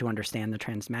watch to understand the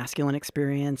transmasculine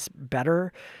experience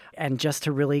better and just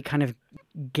to really kind of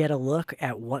get a look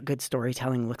at what good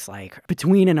storytelling looks like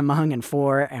between and among and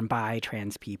for and by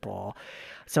trans people.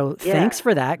 So thanks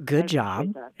for that. Good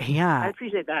job. Yeah. I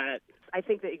appreciate that. I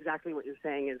think that exactly what you're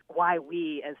saying is why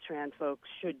we as trans folks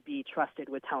should be trusted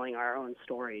with telling our own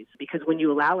stories. Because when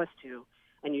you allow us to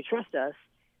and you trust us,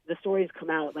 the stories come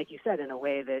out, like you said, in a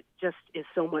way that just is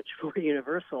so much more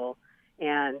universal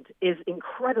and is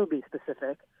incredibly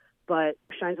specific, but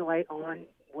shines a light on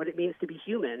what it means to be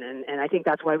human. And I think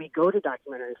that's why we go to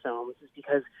documentary films, is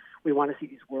because we want to see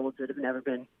these worlds that have never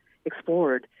been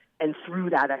explored. And through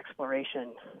that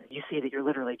exploration, you see that you're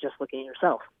literally just looking at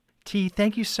yourself. T,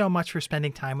 thank you so much for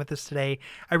spending time with us today.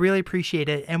 I really appreciate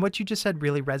it. And what you just said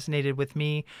really resonated with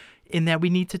me, in that we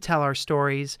need to tell our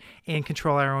stories and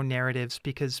control our own narratives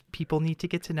because people need to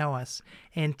get to know us.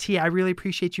 And T, I really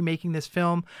appreciate you making this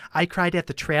film. I cried at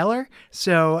the trailer,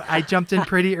 so I jumped in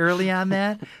pretty early on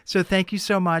that. So thank you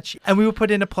so much. And we will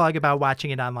put in a plug about watching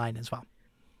it online as well.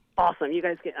 Awesome. You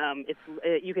guys can,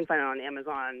 you can find it on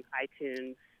Amazon,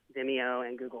 iTunes, Vimeo,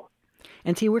 and Google.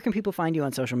 And T, where can people find you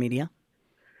on social media?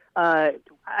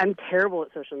 I'm terrible at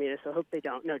social media, so I hope they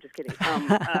don't. No, just kidding.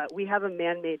 We have a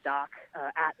Man-Made Doc,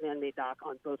 at Man-Made Doc,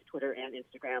 on both Twitter and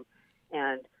Instagram.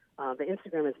 And the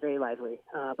Instagram is very lively.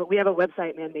 But we have a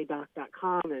website,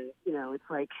 manmadedoc.com, and, you know, it's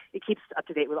like, it keeps up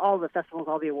to date with all the festivals,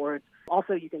 all the awards.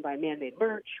 Also, you can buy Man-Made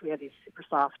merch. We have these super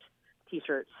soft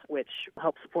T-shirts, which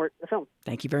help support the film.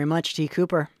 Thank you very much, T.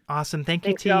 Cooper. Awesome. Thank you,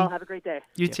 Thanks, T. y'all. Have a great day.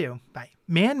 You too. Bye.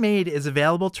 Man-Made is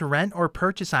available to rent or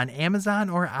purchase on Amazon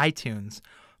or iTunes.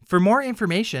 For more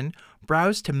information,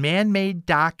 browse to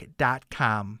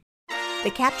manmadedoc.com.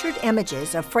 The captured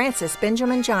images of Francis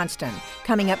Benjamin Johnston,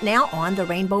 coming up now on the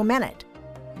Rainbow Minute.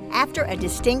 After a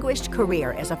distinguished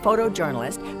career as a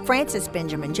photojournalist, Francis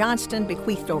Benjamin Johnston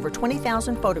bequeathed over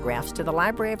 20,000 photographs to the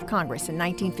Library of Congress in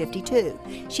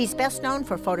 1952. She's best known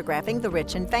for photographing the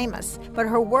rich and famous, but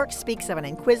her work speaks of an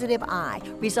inquisitive eye,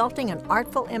 resulting in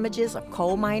artful images of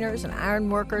coal miners and iron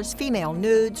workers, female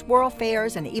nudes, world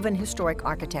fairs, and even historic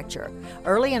architecture.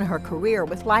 Early in her career,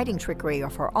 with lighting trickery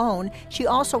of her own, she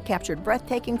also captured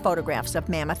breathtaking photographs of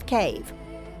Mammoth Cave.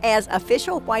 As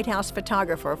official White House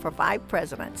photographer for 5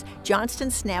 presidents, Johnston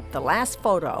snapped the last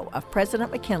photo of President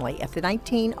McKinley at the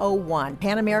 1901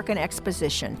 Pan American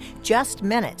Exposition just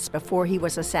minutes before he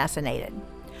was assassinated.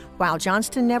 While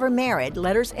Johnston never married,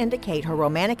 letters indicate her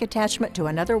romantic attachment to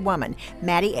another woman,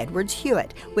 Maddie Edwards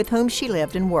Hewitt, with whom she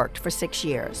lived and worked for 6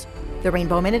 years. The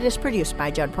Rainbow Minute is produced by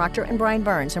Judd Proctor and Brian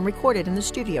Burns and recorded in the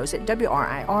studios at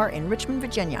WRIR in Richmond,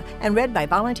 Virginia, and read by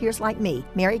volunteers like me,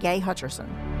 Mary Gay Hutcherson.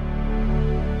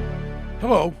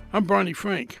 Hello, I'm Barney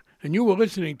Frank, and you were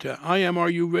listening to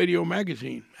IMRU Radio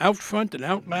Magazine, out front and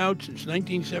out loud since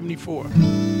 1974.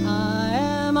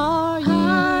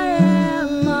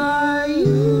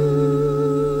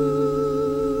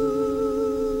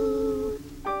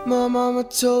 My mama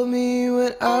told me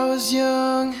when I was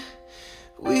young,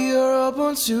 we are up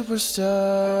on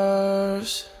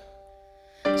superstars.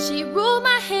 She rolled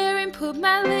my hair and put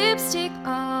my lipstick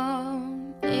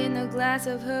on in a glass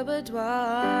of her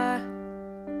boudoir.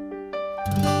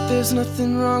 There's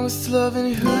nothing wrong with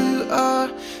loving who you are,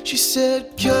 she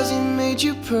said, 'cause he made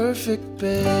you perfect,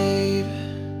 babe.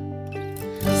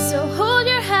 So hold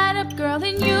your head up, girl,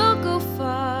 and you'll go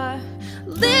far.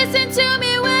 Listen to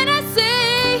me when I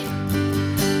say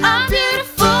I'm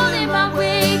beautiful in my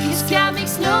way, 'cause God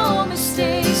makes no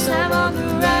mistakes. I'm on the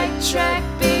right track,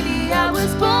 baby, I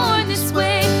was born this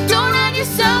way. Don't hide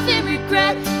yourself in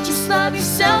regret, just love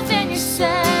yourself and you're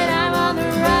set. I'm on the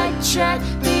right track,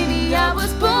 baby, I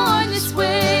was born this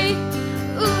way.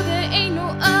 Ooh, there ain't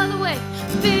no other way,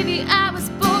 baby, I was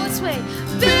born this way.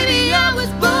 Baby, I was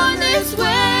born this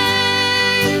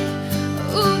way.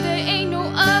 Ooh, there ain't no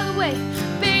other way,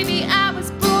 baby, I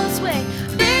was born this way.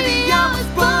 Baby, I was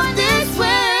born this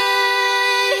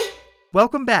way.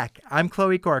 Welcome back. I'm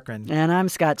Chloe Corcoran. And I'm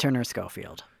Scott Turner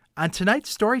Schofield. On tonight's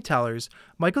Storytellers,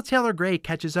 Michael Taylor Gray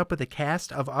catches up with a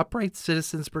cast of Upright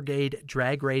Citizens Brigade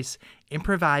Drag Race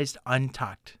Improvised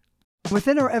Untucked.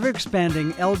 Within our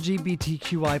ever-expanding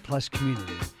LGBTQI+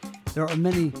 community, there are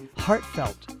many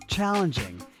heartfelt,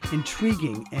 challenging,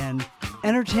 intriguing, and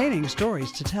entertaining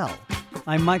stories to tell.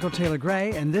 I'm Michael Taylor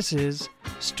Gray, and this is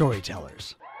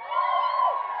Storytellers.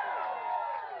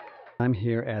 I'm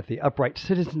here at the Upright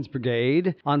Citizens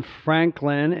Brigade on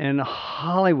Franklin in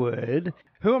Hollywood.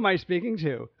 Who am I speaking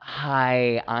to?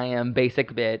 Hi, I am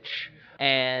Basic Bitch,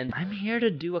 and I'm here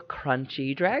to do a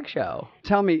crunchy drag show.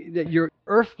 Tell me your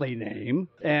earthly name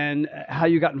and how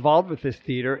you got involved with this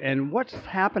theater and what's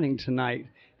happening tonight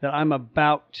that I'm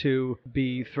about to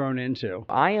be thrown into.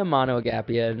 I am Mono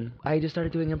Agapian. I just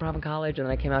started doing improv in college, and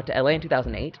then I came out to LA in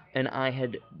 2008, and I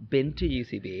had been to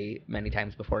UCB many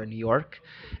times before in New York,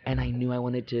 and I knew I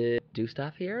wanted to do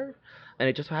stuff here. And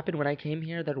it just so happened when I came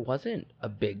here, there wasn't a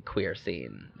big queer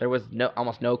scene. There was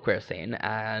almost no queer scene,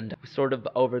 and sort of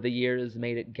over the years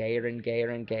made it gayer and gayer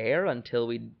and gayer until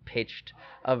we pitched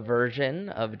a version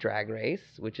of Drag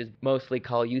Race, which is mostly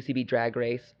called UCB Drag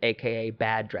Race, aka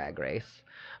Bad Drag Race,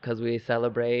 because we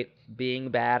celebrate being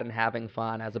bad and having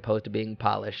fun as opposed to being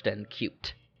polished and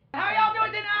cute. How y'all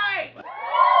doing tonight?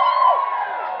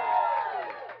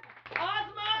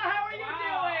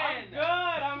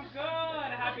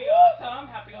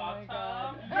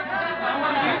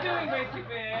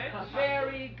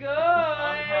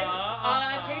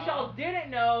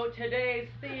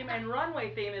 and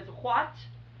runway theme is what?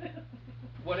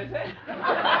 What is it?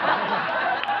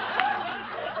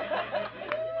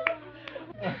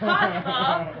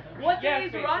 What's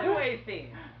today's runway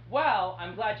theme? Well,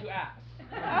 I'm glad you asked.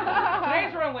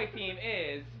 Today's runway theme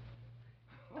is...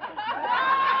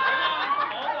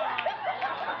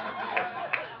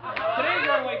 Today's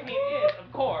runway theme is,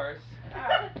 of course,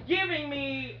 giving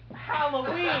me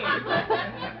Halloween.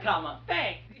 Comma.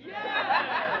 Thanks.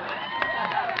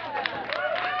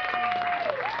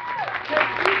 Because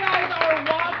you guys are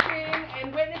watching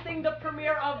and witnessing the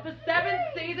premiere of the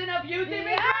 7th season of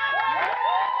UCB.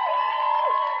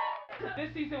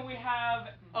 This season we have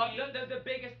the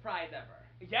biggest prize ever.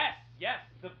 Yes,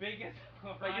 the biggest.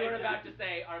 But you were about to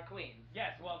say our queens.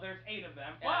 Yes, well, there's 8 of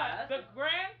them. Yes. But the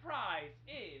grand prize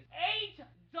is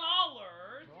 $8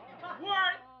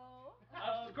 worth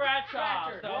of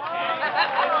scratch-offs.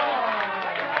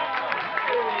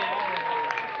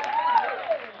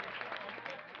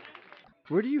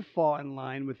 Where do you fall in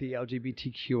line with the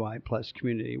LGBTQI plus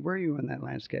community? Where are you in that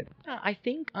landscape? I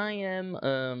think I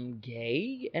am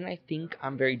gay, and I think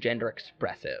I'm very gender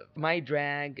expressive. My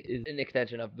drag is an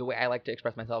extension of the way I like to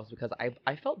express myself because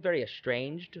I felt very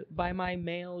estranged by my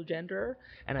male gender,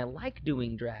 and I like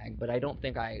doing drag, but I don't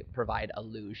think I provide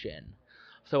illusion.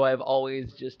 So I've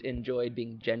always just enjoyed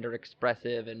being gender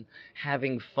expressive and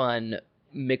having fun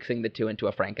mixing the two into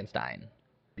a Frankenstein.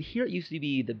 Here at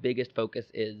UCB, the biggest focus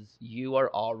is you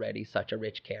are already such a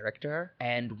rich character,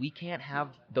 and we can't have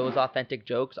those authentic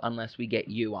jokes unless we get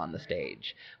you on the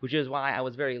stage, which is why I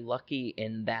was very lucky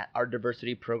in that our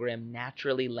diversity program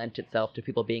naturally lent itself to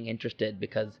people being interested,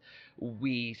 because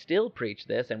we still preach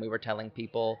this, and we were telling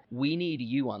people, we need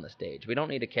you on the stage. We don't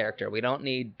need a character. We don't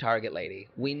need Target Lady.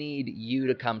 We need you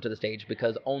to come to the stage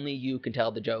because only you can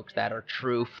tell the jokes that are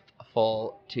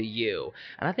truthful to you.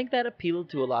 And I think that appealed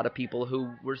to a lot of people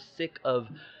who were sick of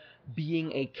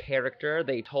being a character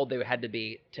they told they had to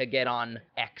be to get on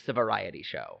X variety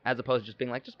show, as opposed to just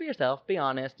being like, just be yourself, be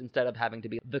honest, instead of having to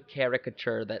be the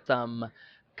caricature that some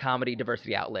comedy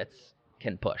diversity outlets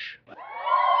can push.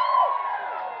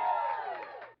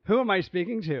 Who am I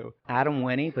speaking to? Adam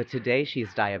Winnie, but today she's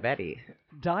diabetic.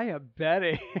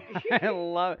 Diabetic. I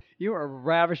love it. You are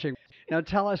ravishing. Now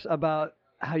tell us about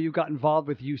how you got involved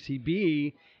with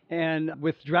UCB and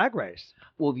with Drag Race.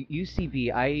 Well,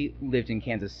 UCB, I lived in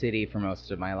Kansas City for most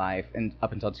of my life and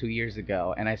up until 2 years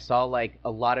ago, and I saw like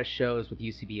a lot of shows with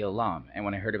UCB alum. And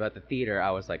when I heard about the theater, I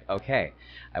was like, okay,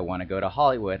 I want to go to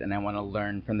Hollywood and I want to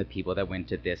learn from the people that went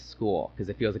to this school because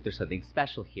it feels like there's something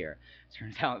special here.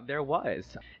 Turns out there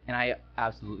was. And I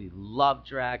absolutely love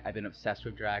drag. I've been obsessed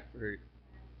with drag for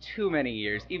too many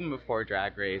years, even before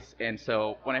Drag Race. And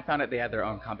so when I found out they had their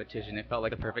own competition, it felt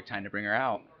like the perfect time to bring her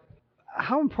out.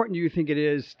 How important do you think it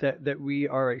is that we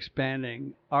are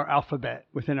expanding our alphabet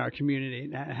within our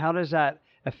community? How does that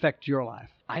affect your life?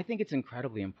 I think it's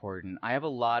incredibly important. I have a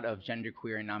lot of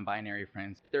genderqueer and non-binary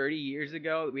friends. 30 years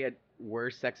ago, we had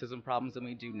worse sexism problems than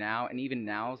we do now, and even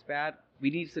now is bad. We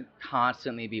need to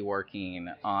constantly be working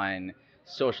on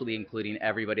socially including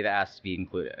everybody that has to be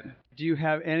included. Do you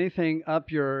have anything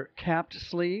up your capped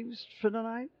sleeves for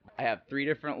tonight? I have 3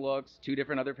 different looks, 2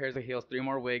 different other pairs of heels, 3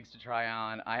 more wigs to try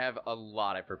on. I have a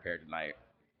lot I prepared tonight.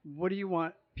 What do you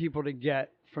want people to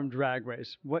get from Drag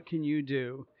Race? What can you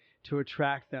do to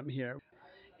attract them here?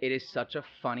 It is such a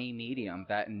funny medium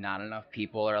that not enough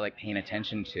people are like paying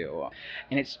attention to.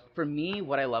 And it's, for me,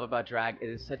 what I love about drag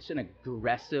is such an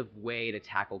aggressive way to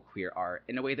tackle queer art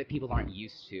in a way that people aren't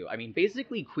used to. I mean,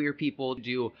 basically queer people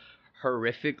do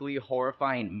horrifically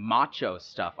horrifying macho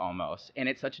stuff almost, and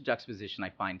it's such a juxtaposition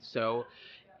I find so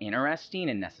interesting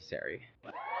and necessary.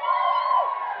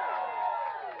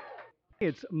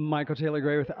 It's Michael Taylor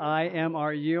Gray with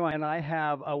IMRU, and I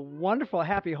have a wonderful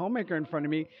happy homemaker in front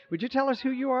of me. Would you tell us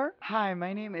who you are? Hi,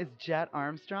 my name is Jet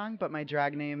Armstrong, but my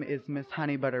drag name is Miss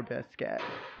Honey Butter Biscuit.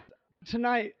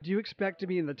 Tonight, do you expect to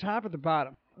be in the top or the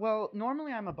bottom? Well,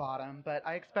 normally I'm a bottom, but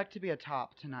I expect to be a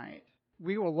top tonight.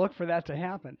 We will look for that to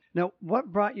happen. Now,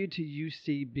 what brought you to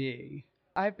UCB?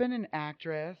 I've been an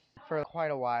actress for quite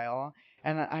a while,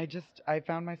 and I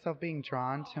found myself being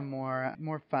drawn to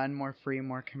more fun, more free,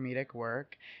 more comedic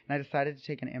work. And I decided to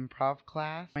take an improv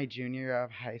class my junior year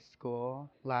of high school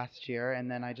last year, and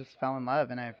then I just fell in love,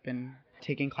 and I've been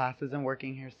taking classes and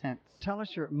working here since. Tell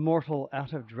us your mortal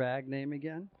out of drag name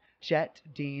again. Jet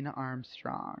Dean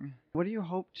Armstrong. What do you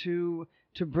hope to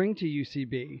bring to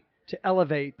UCB to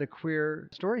elevate the queer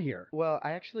story here? Well,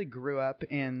 I actually grew up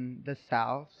in the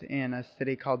South in a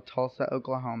city called Tulsa,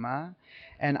 Oklahoma,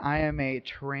 and I am a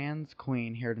trans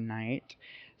queen here tonight.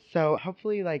 So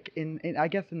hopefully, like I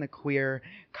guess in the queer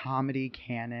comedy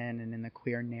canon and in the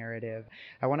queer narrative,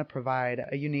 I want to provide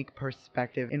a unique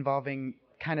perspective involving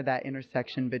kind of that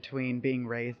intersection between being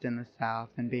raised in the South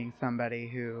and being somebody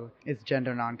who is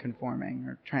gender nonconforming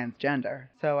or transgender.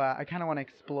 So I kind of want to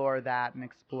explore that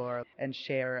and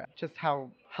share just how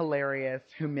hilarious,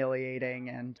 humiliating,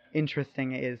 and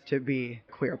interesting it is to be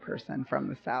a queer person from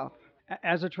the South.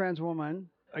 As a trans woman,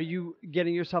 are you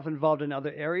getting yourself involved in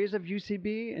other areas of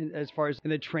UCB and as far as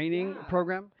in the training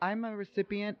program? I'm a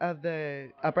recipient of the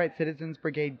Upright Citizens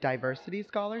Brigade Diversity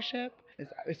Scholarship.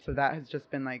 So that has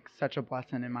just been like such a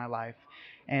blessing in my life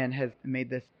and has made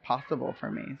this possible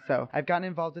for me. So I've gotten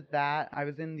involved with that. I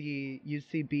was in the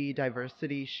UCB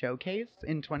Diversity Showcase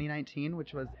in 2019,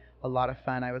 which was a lot of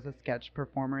fun. I was a sketch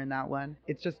performer in that one.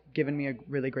 It's just given me a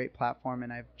really great platform,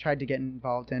 and I've tried to get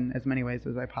involved in as many ways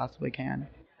as I possibly can.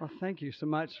 Well, thank you so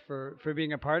much for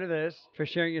being a part of this, for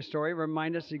sharing your story.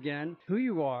 Remind us again who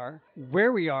you are,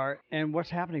 where we are, and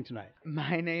what's happening tonight.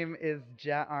 My name is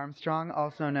Jet Armstrong,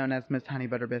 also known as Miss Honey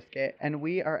Butter Biscuit, and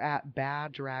we are at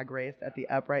Bad Drag Race at the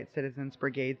Upright Citizens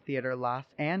Brigade Theater, Los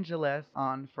Angeles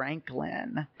on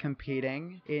Franklin,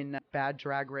 competing in Bad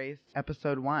Drag Race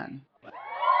Episode 1.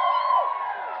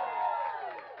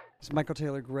 It's Michael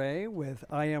Taylor Gray with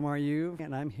IMRU,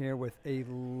 and I'm here with a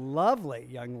lovely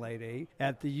young lady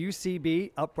at the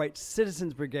UCB Upright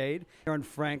Citizens Brigade here in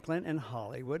Franklin and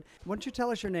Hollywood. Why don't you tell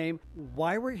us your name,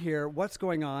 why we're here, what's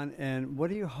going on, and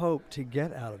what do you hope to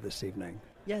get out of this evening?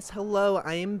 Yes, hello,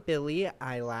 I am Billy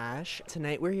Eyelash.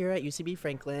 Tonight we're here at UCB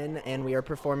Franklin and we are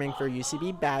performing for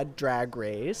UCB Bad Drag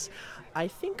Race. I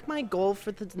think my goal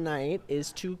for tonight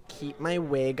is to keep my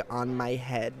wig on my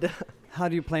head. How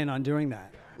do you plan on doing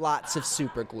that? Lots of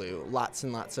super glue, lots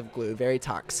and lots of glue, very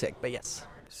toxic, but yes.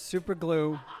 Super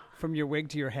glue from your wig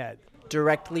to your head?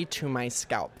 Directly to my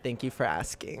scalp, thank you for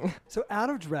asking. So out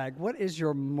of drag, what is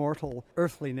your mortal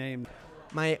earthly name?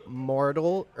 My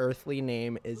mortal earthly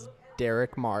name is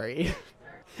Derek Mari.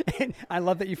 And I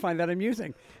love that you find that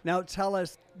amusing. Now tell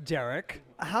us, Derek,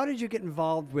 how did you get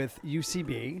involved with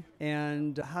UCB,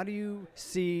 and how do you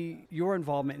see your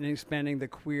involvement in expanding the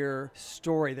queer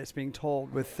story that's being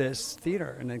told with this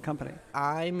theater and then company?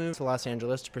 I moved to Los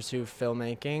Angeles to pursue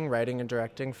filmmaking, writing and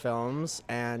directing films,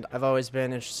 and I've always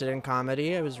been interested in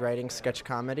comedy. I was writing sketch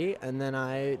comedy, and then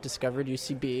I discovered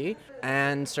UCB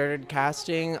and started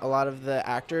casting a lot of the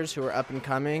actors who were up and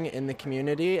coming in the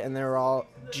community, and they were all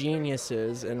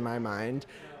geniuses in my mind.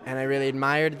 And I really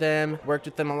admired them, worked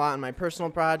with them a lot on my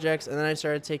personal projects, and then I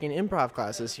started taking improv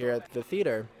classes here at the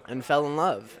theater and fell in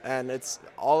love. And it's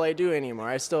all I do anymore.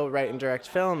 I still write and direct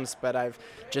films, but I've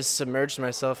just submerged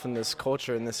myself in this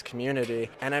culture, in this community.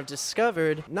 And I've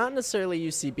discovered, not necessarily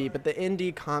UCB, but the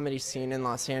indie comedy scene in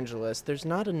Los Angeles, there's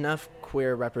not enough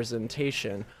queer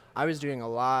representation. I was doing a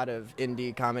lot of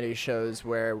indie comedy shows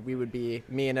where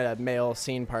me and a male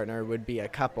scene partner would be a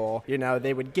couple. You know,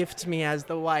 they would gift me as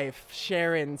the wife,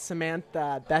 Sharon,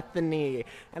 Samantha, Bethany,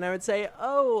 and I would say,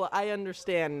 oh, I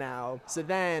understand now. So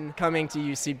then coming to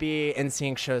UCB and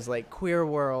seeing shows like Queer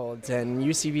World and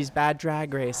UCB's Bad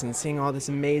Drag Race and seeing all this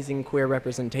amazing queer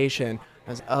representation, I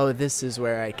was, oh, this is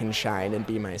where I can shine and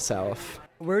be myself.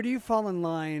 Where do you fall in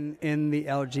line in the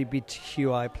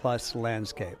LGBTQI plus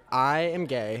landscape? I am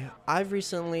gay. I've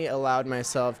recently allowed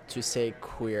myself to say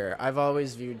queer. I've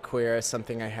always viewed queer as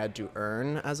something I had to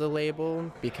earn as a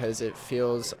label because it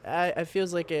feels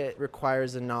like it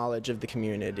requires a knowledge of the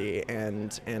community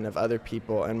and of other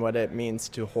people and what it means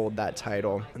to hold that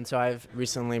title. And so I've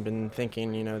recently been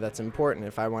thinking, you know, that's important.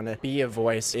 If I want to be a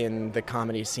voice in the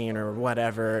comedy scene or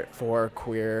whatever for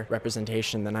queer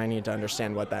representation, then I need to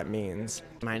understand what that means.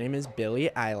 My name is Billy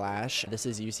Eyelash. This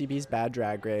is UCB's Bad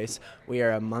Drag Race. We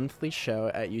are a monthly show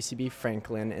at UCB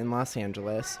Franklin in Los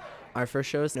Angeles. Our first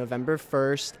show is November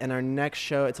 1st, and our next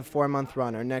show, it's a 4-month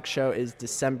run. Our next show is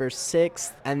December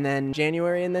 6th, and then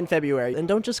January, and then February. And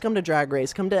don't just come to Drag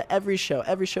Race, come to every show.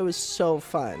 Every show is so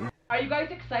fun. Are you guys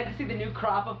excited to see the new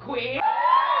crop of queens?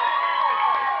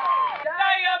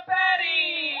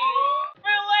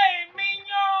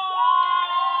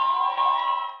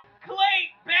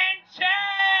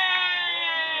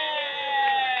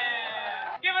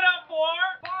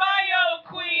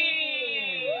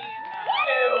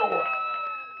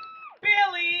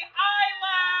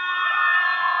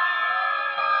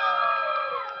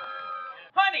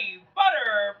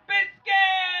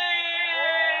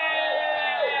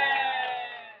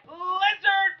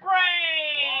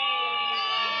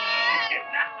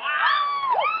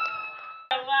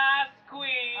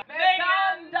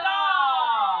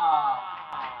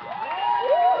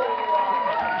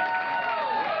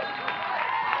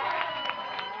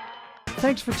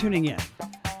 Thanks for tuning in.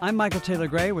 I'm Michael Taylor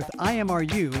Gray with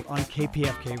IMRU on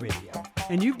KPFK Radio.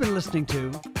 And you've been listening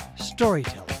to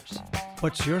Storytellers.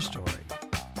 What's your story?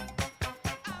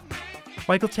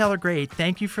 Michael Taylor Gray,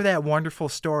 thank you for that wonderful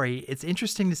story. It's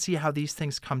interesting to see how these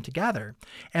things come together.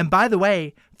 And by the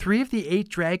way, 3 of the 8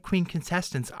 drag queen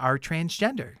contestants are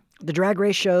transgender. The Drag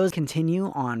Race shows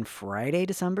continue on Friday,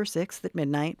 December 6th at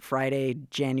midnight, Friday,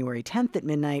 January 10th at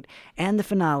midnight, and the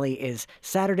finale is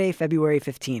Saturday, February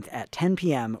 15th at 10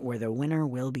 p.m., where the winner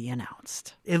will be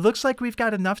announced. It looks like we've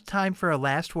got enough time for a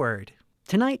last word.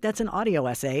 Tonight, that's an audio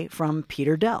essay from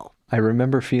Peter Dell. I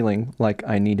remember feeling like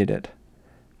I needed it.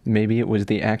 Maybe it was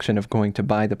the action of going to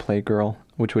buy the Playgirl,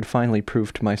 which would finally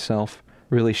prove to myself,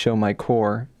 really show my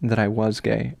core that I was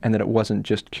gay and that it wasn't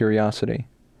just curiosity.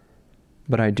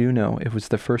 But I do know it was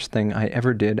the first thing I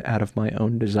ever did out of my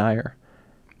own desire.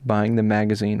 Buying the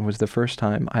magazine was the first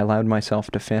time I allowed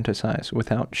myself to fantasize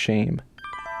without shame.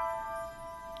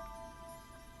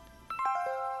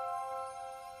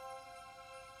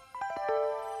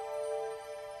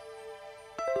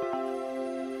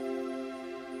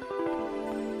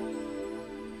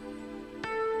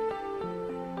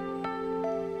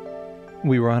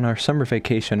 We were on our summer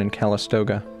vacation in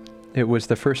Calistoga. It was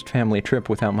the first family trip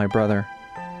without my brother.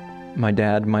 My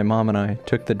dad, my mom, and I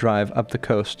took the drive up the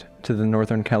coast to the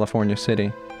Northern California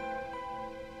city.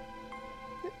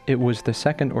 It was the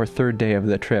second or third day of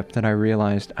the trip that I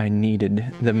realized I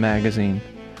needed the magazine.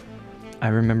 I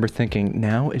remember thinking,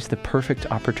 now is the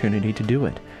perfect opportunity to do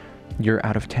it. You're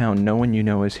out of town, no one you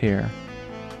know is here.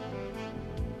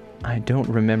 I don't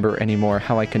remember anymore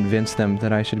how I convinced them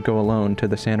that I should go alone to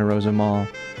the Santa Rosa Mall,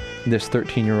 this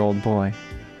 13-year-old boy.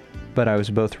 But I was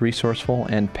both resourceful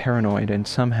and paranoid, and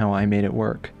somehow I made it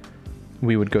work.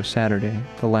 We would go Saturday,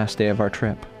 the last day of our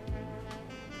trip.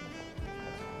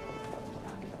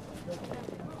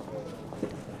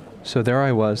 So there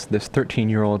I was, this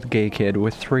 13-year-old gay kid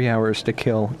with 3 hours to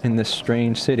kill in this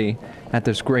strange city at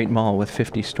this great mall with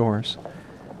 50 stores.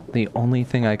 The only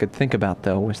thing I could think about,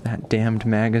 though, was that damned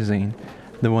magazine,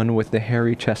 the one with the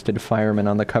hairy-chested fireman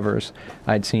on the covers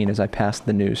I'd seen as I passed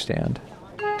the newsstand.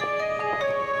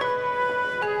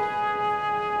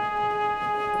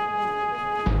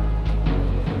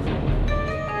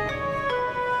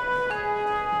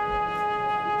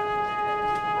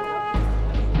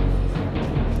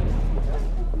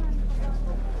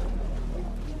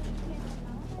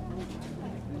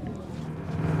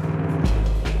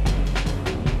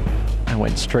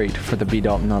 Went straight for the B.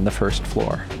 Dalton on the first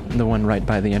floor, the one right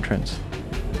by the entrance.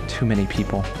 Too many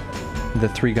people. The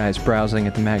 3 guys browsing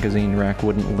at the magazine rack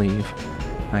wouldn't leave.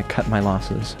 I cut my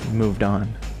losses, moved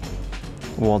on.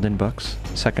 Walden Books,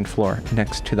 second floor,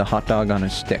 next to the hot dog on a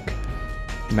stick.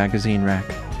 Magazine rack,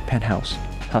 Penthouse,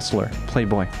 Hustler,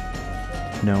 Playboy.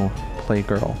 No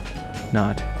Playgirl.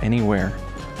 Not anywhere.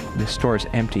 The store's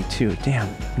empty too.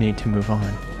 Damn, need to move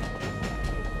on.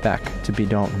 Back to B.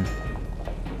 Dalton.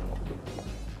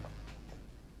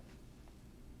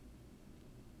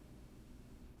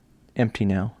 Empty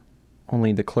now.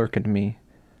 Only the clerk and me.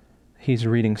 He's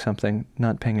reading something,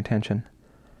 not paying attention.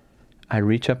 I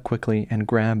reach up quickly and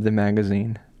grab the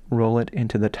magazine, roll it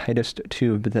into the tightest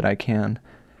tube that I can.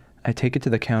 I take it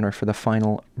to the counter for the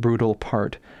final, brutal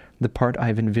part, the part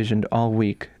I've envisioned all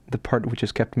week, the part which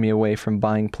has kept me away from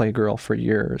buying Playgirl for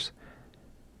years.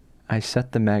 I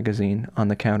set the magazine on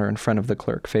the counter in front of the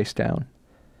clerk, face down.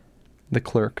 The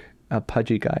clerk, a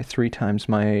pudgy guy 3 times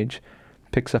my age,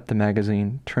 picks up the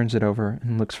magazine, turns it over,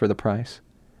 and looks for the price.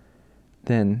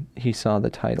 Then he saw the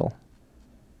title.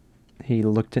 He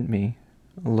looked at me,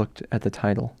 looked at the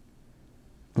title.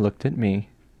 Looked at me,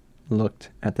 looked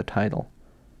at the title.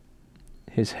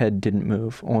 His head didn't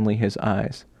move, only his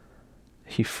eyes.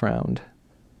 He frowned.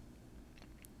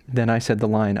 Then I said the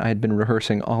line I had been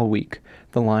rehearsing all week,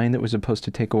 the line that was supposed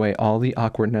to take away all the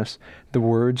awkwardness, the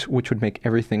words which would make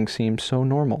everything seem so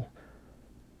normal.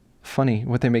 Funny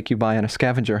what they make you buy on a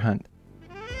scavenger hunt.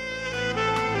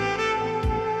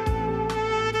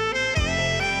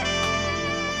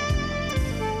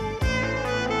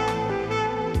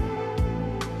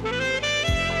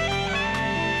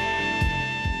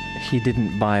 He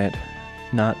didn't buy it,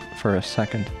 not for a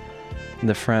second.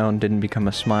 The frown didn't become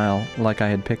a smile like I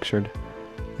had pictured.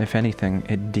 If anything,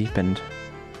 it deepened.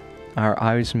 Our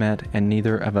eyes met and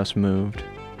neither of us moved.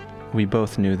 We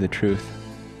both knew the truth.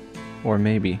 Or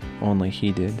maybe only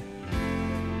he did.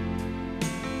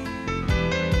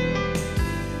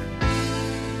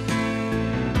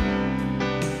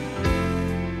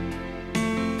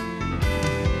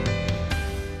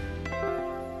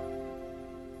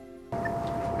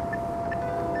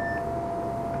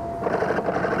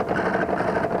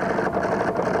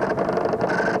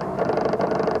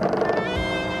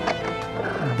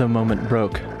 The moment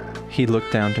broke. He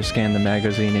looked down to scan the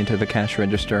magazine into the cash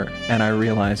register, and I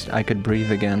realized I could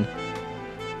breathe again.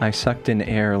 I sucked in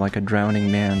air like a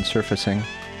drowning man surfacing.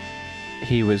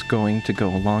 He was going to go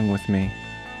along with me.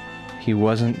 He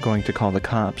wasn't going to call the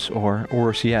cops, or,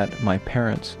 worse yet, my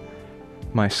parents.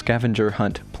 My scavenger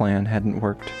hunt plan hadn't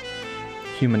worked.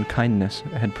 Human kindness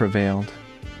had prevailed.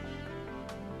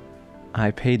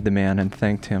 I paid the man and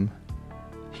thanked him.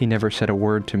 He never said a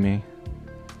word to me.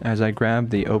 As I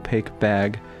grabbed the opaque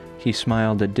bag, he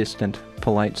smiled a distant,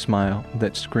 polite smile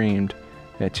that screamed,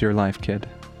 "It's your life, kid."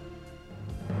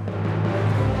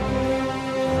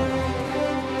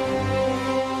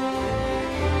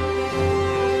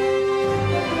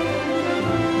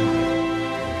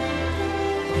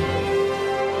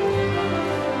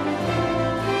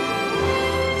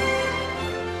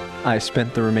 I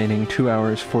spent the remaining 2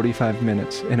 hours 45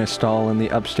 minutes in a stall in the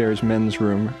upstairs men's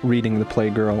room reading The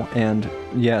Playgirl and,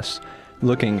 yes,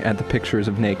 looking at the pictures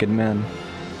of naked men.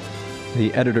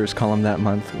 The editor's column that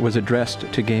month was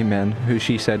addressed to gay men who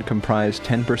she said comprised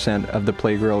 10% of the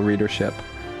Playgirl readership.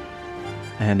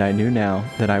 And I knew now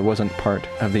that I wasn't part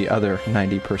of the other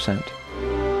 90%.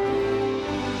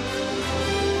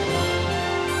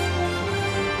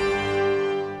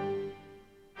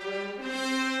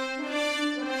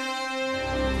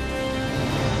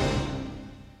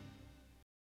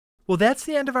 Well, that's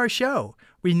the end of our show.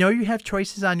 We know you have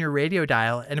choices on your radio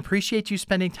dial and appreciate you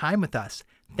spending time with us.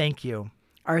 Thank you.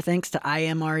 Our thanks to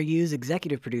IMRU's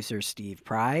executive producer, Steve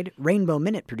Pride, Rainbow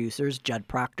Minute producers, Judd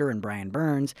Proctor and Brian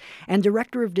Burns, and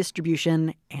director of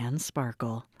distribution, Ann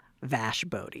Sparkle, Vash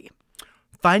Bodie.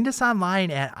 Find us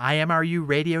online at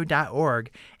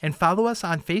imruradio.org and follow us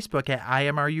on Facebook at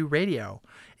IMRU Radio.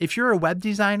 If you're a web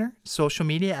designer, social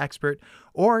media expert,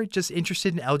 or just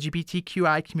interested in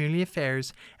LGBTQI community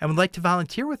affairs and would like to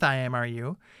volunteer with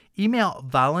IMRU, email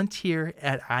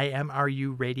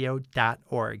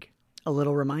volunteer@imruradio.org. A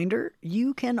little reminder,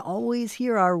 you can always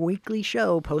hear our weekly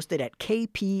show posted at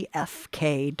kpfk.org.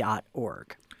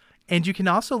 And you can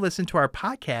also listen to our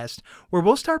podcast, where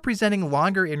we'll start presenting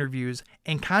longer interviews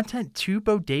and content too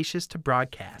bodacious to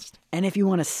broadcast. And if you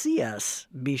want to see us,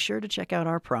 be sure to check out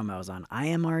our promos on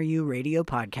IMRU Radio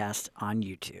Podcast on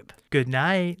YouTube. Good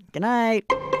night. Good night.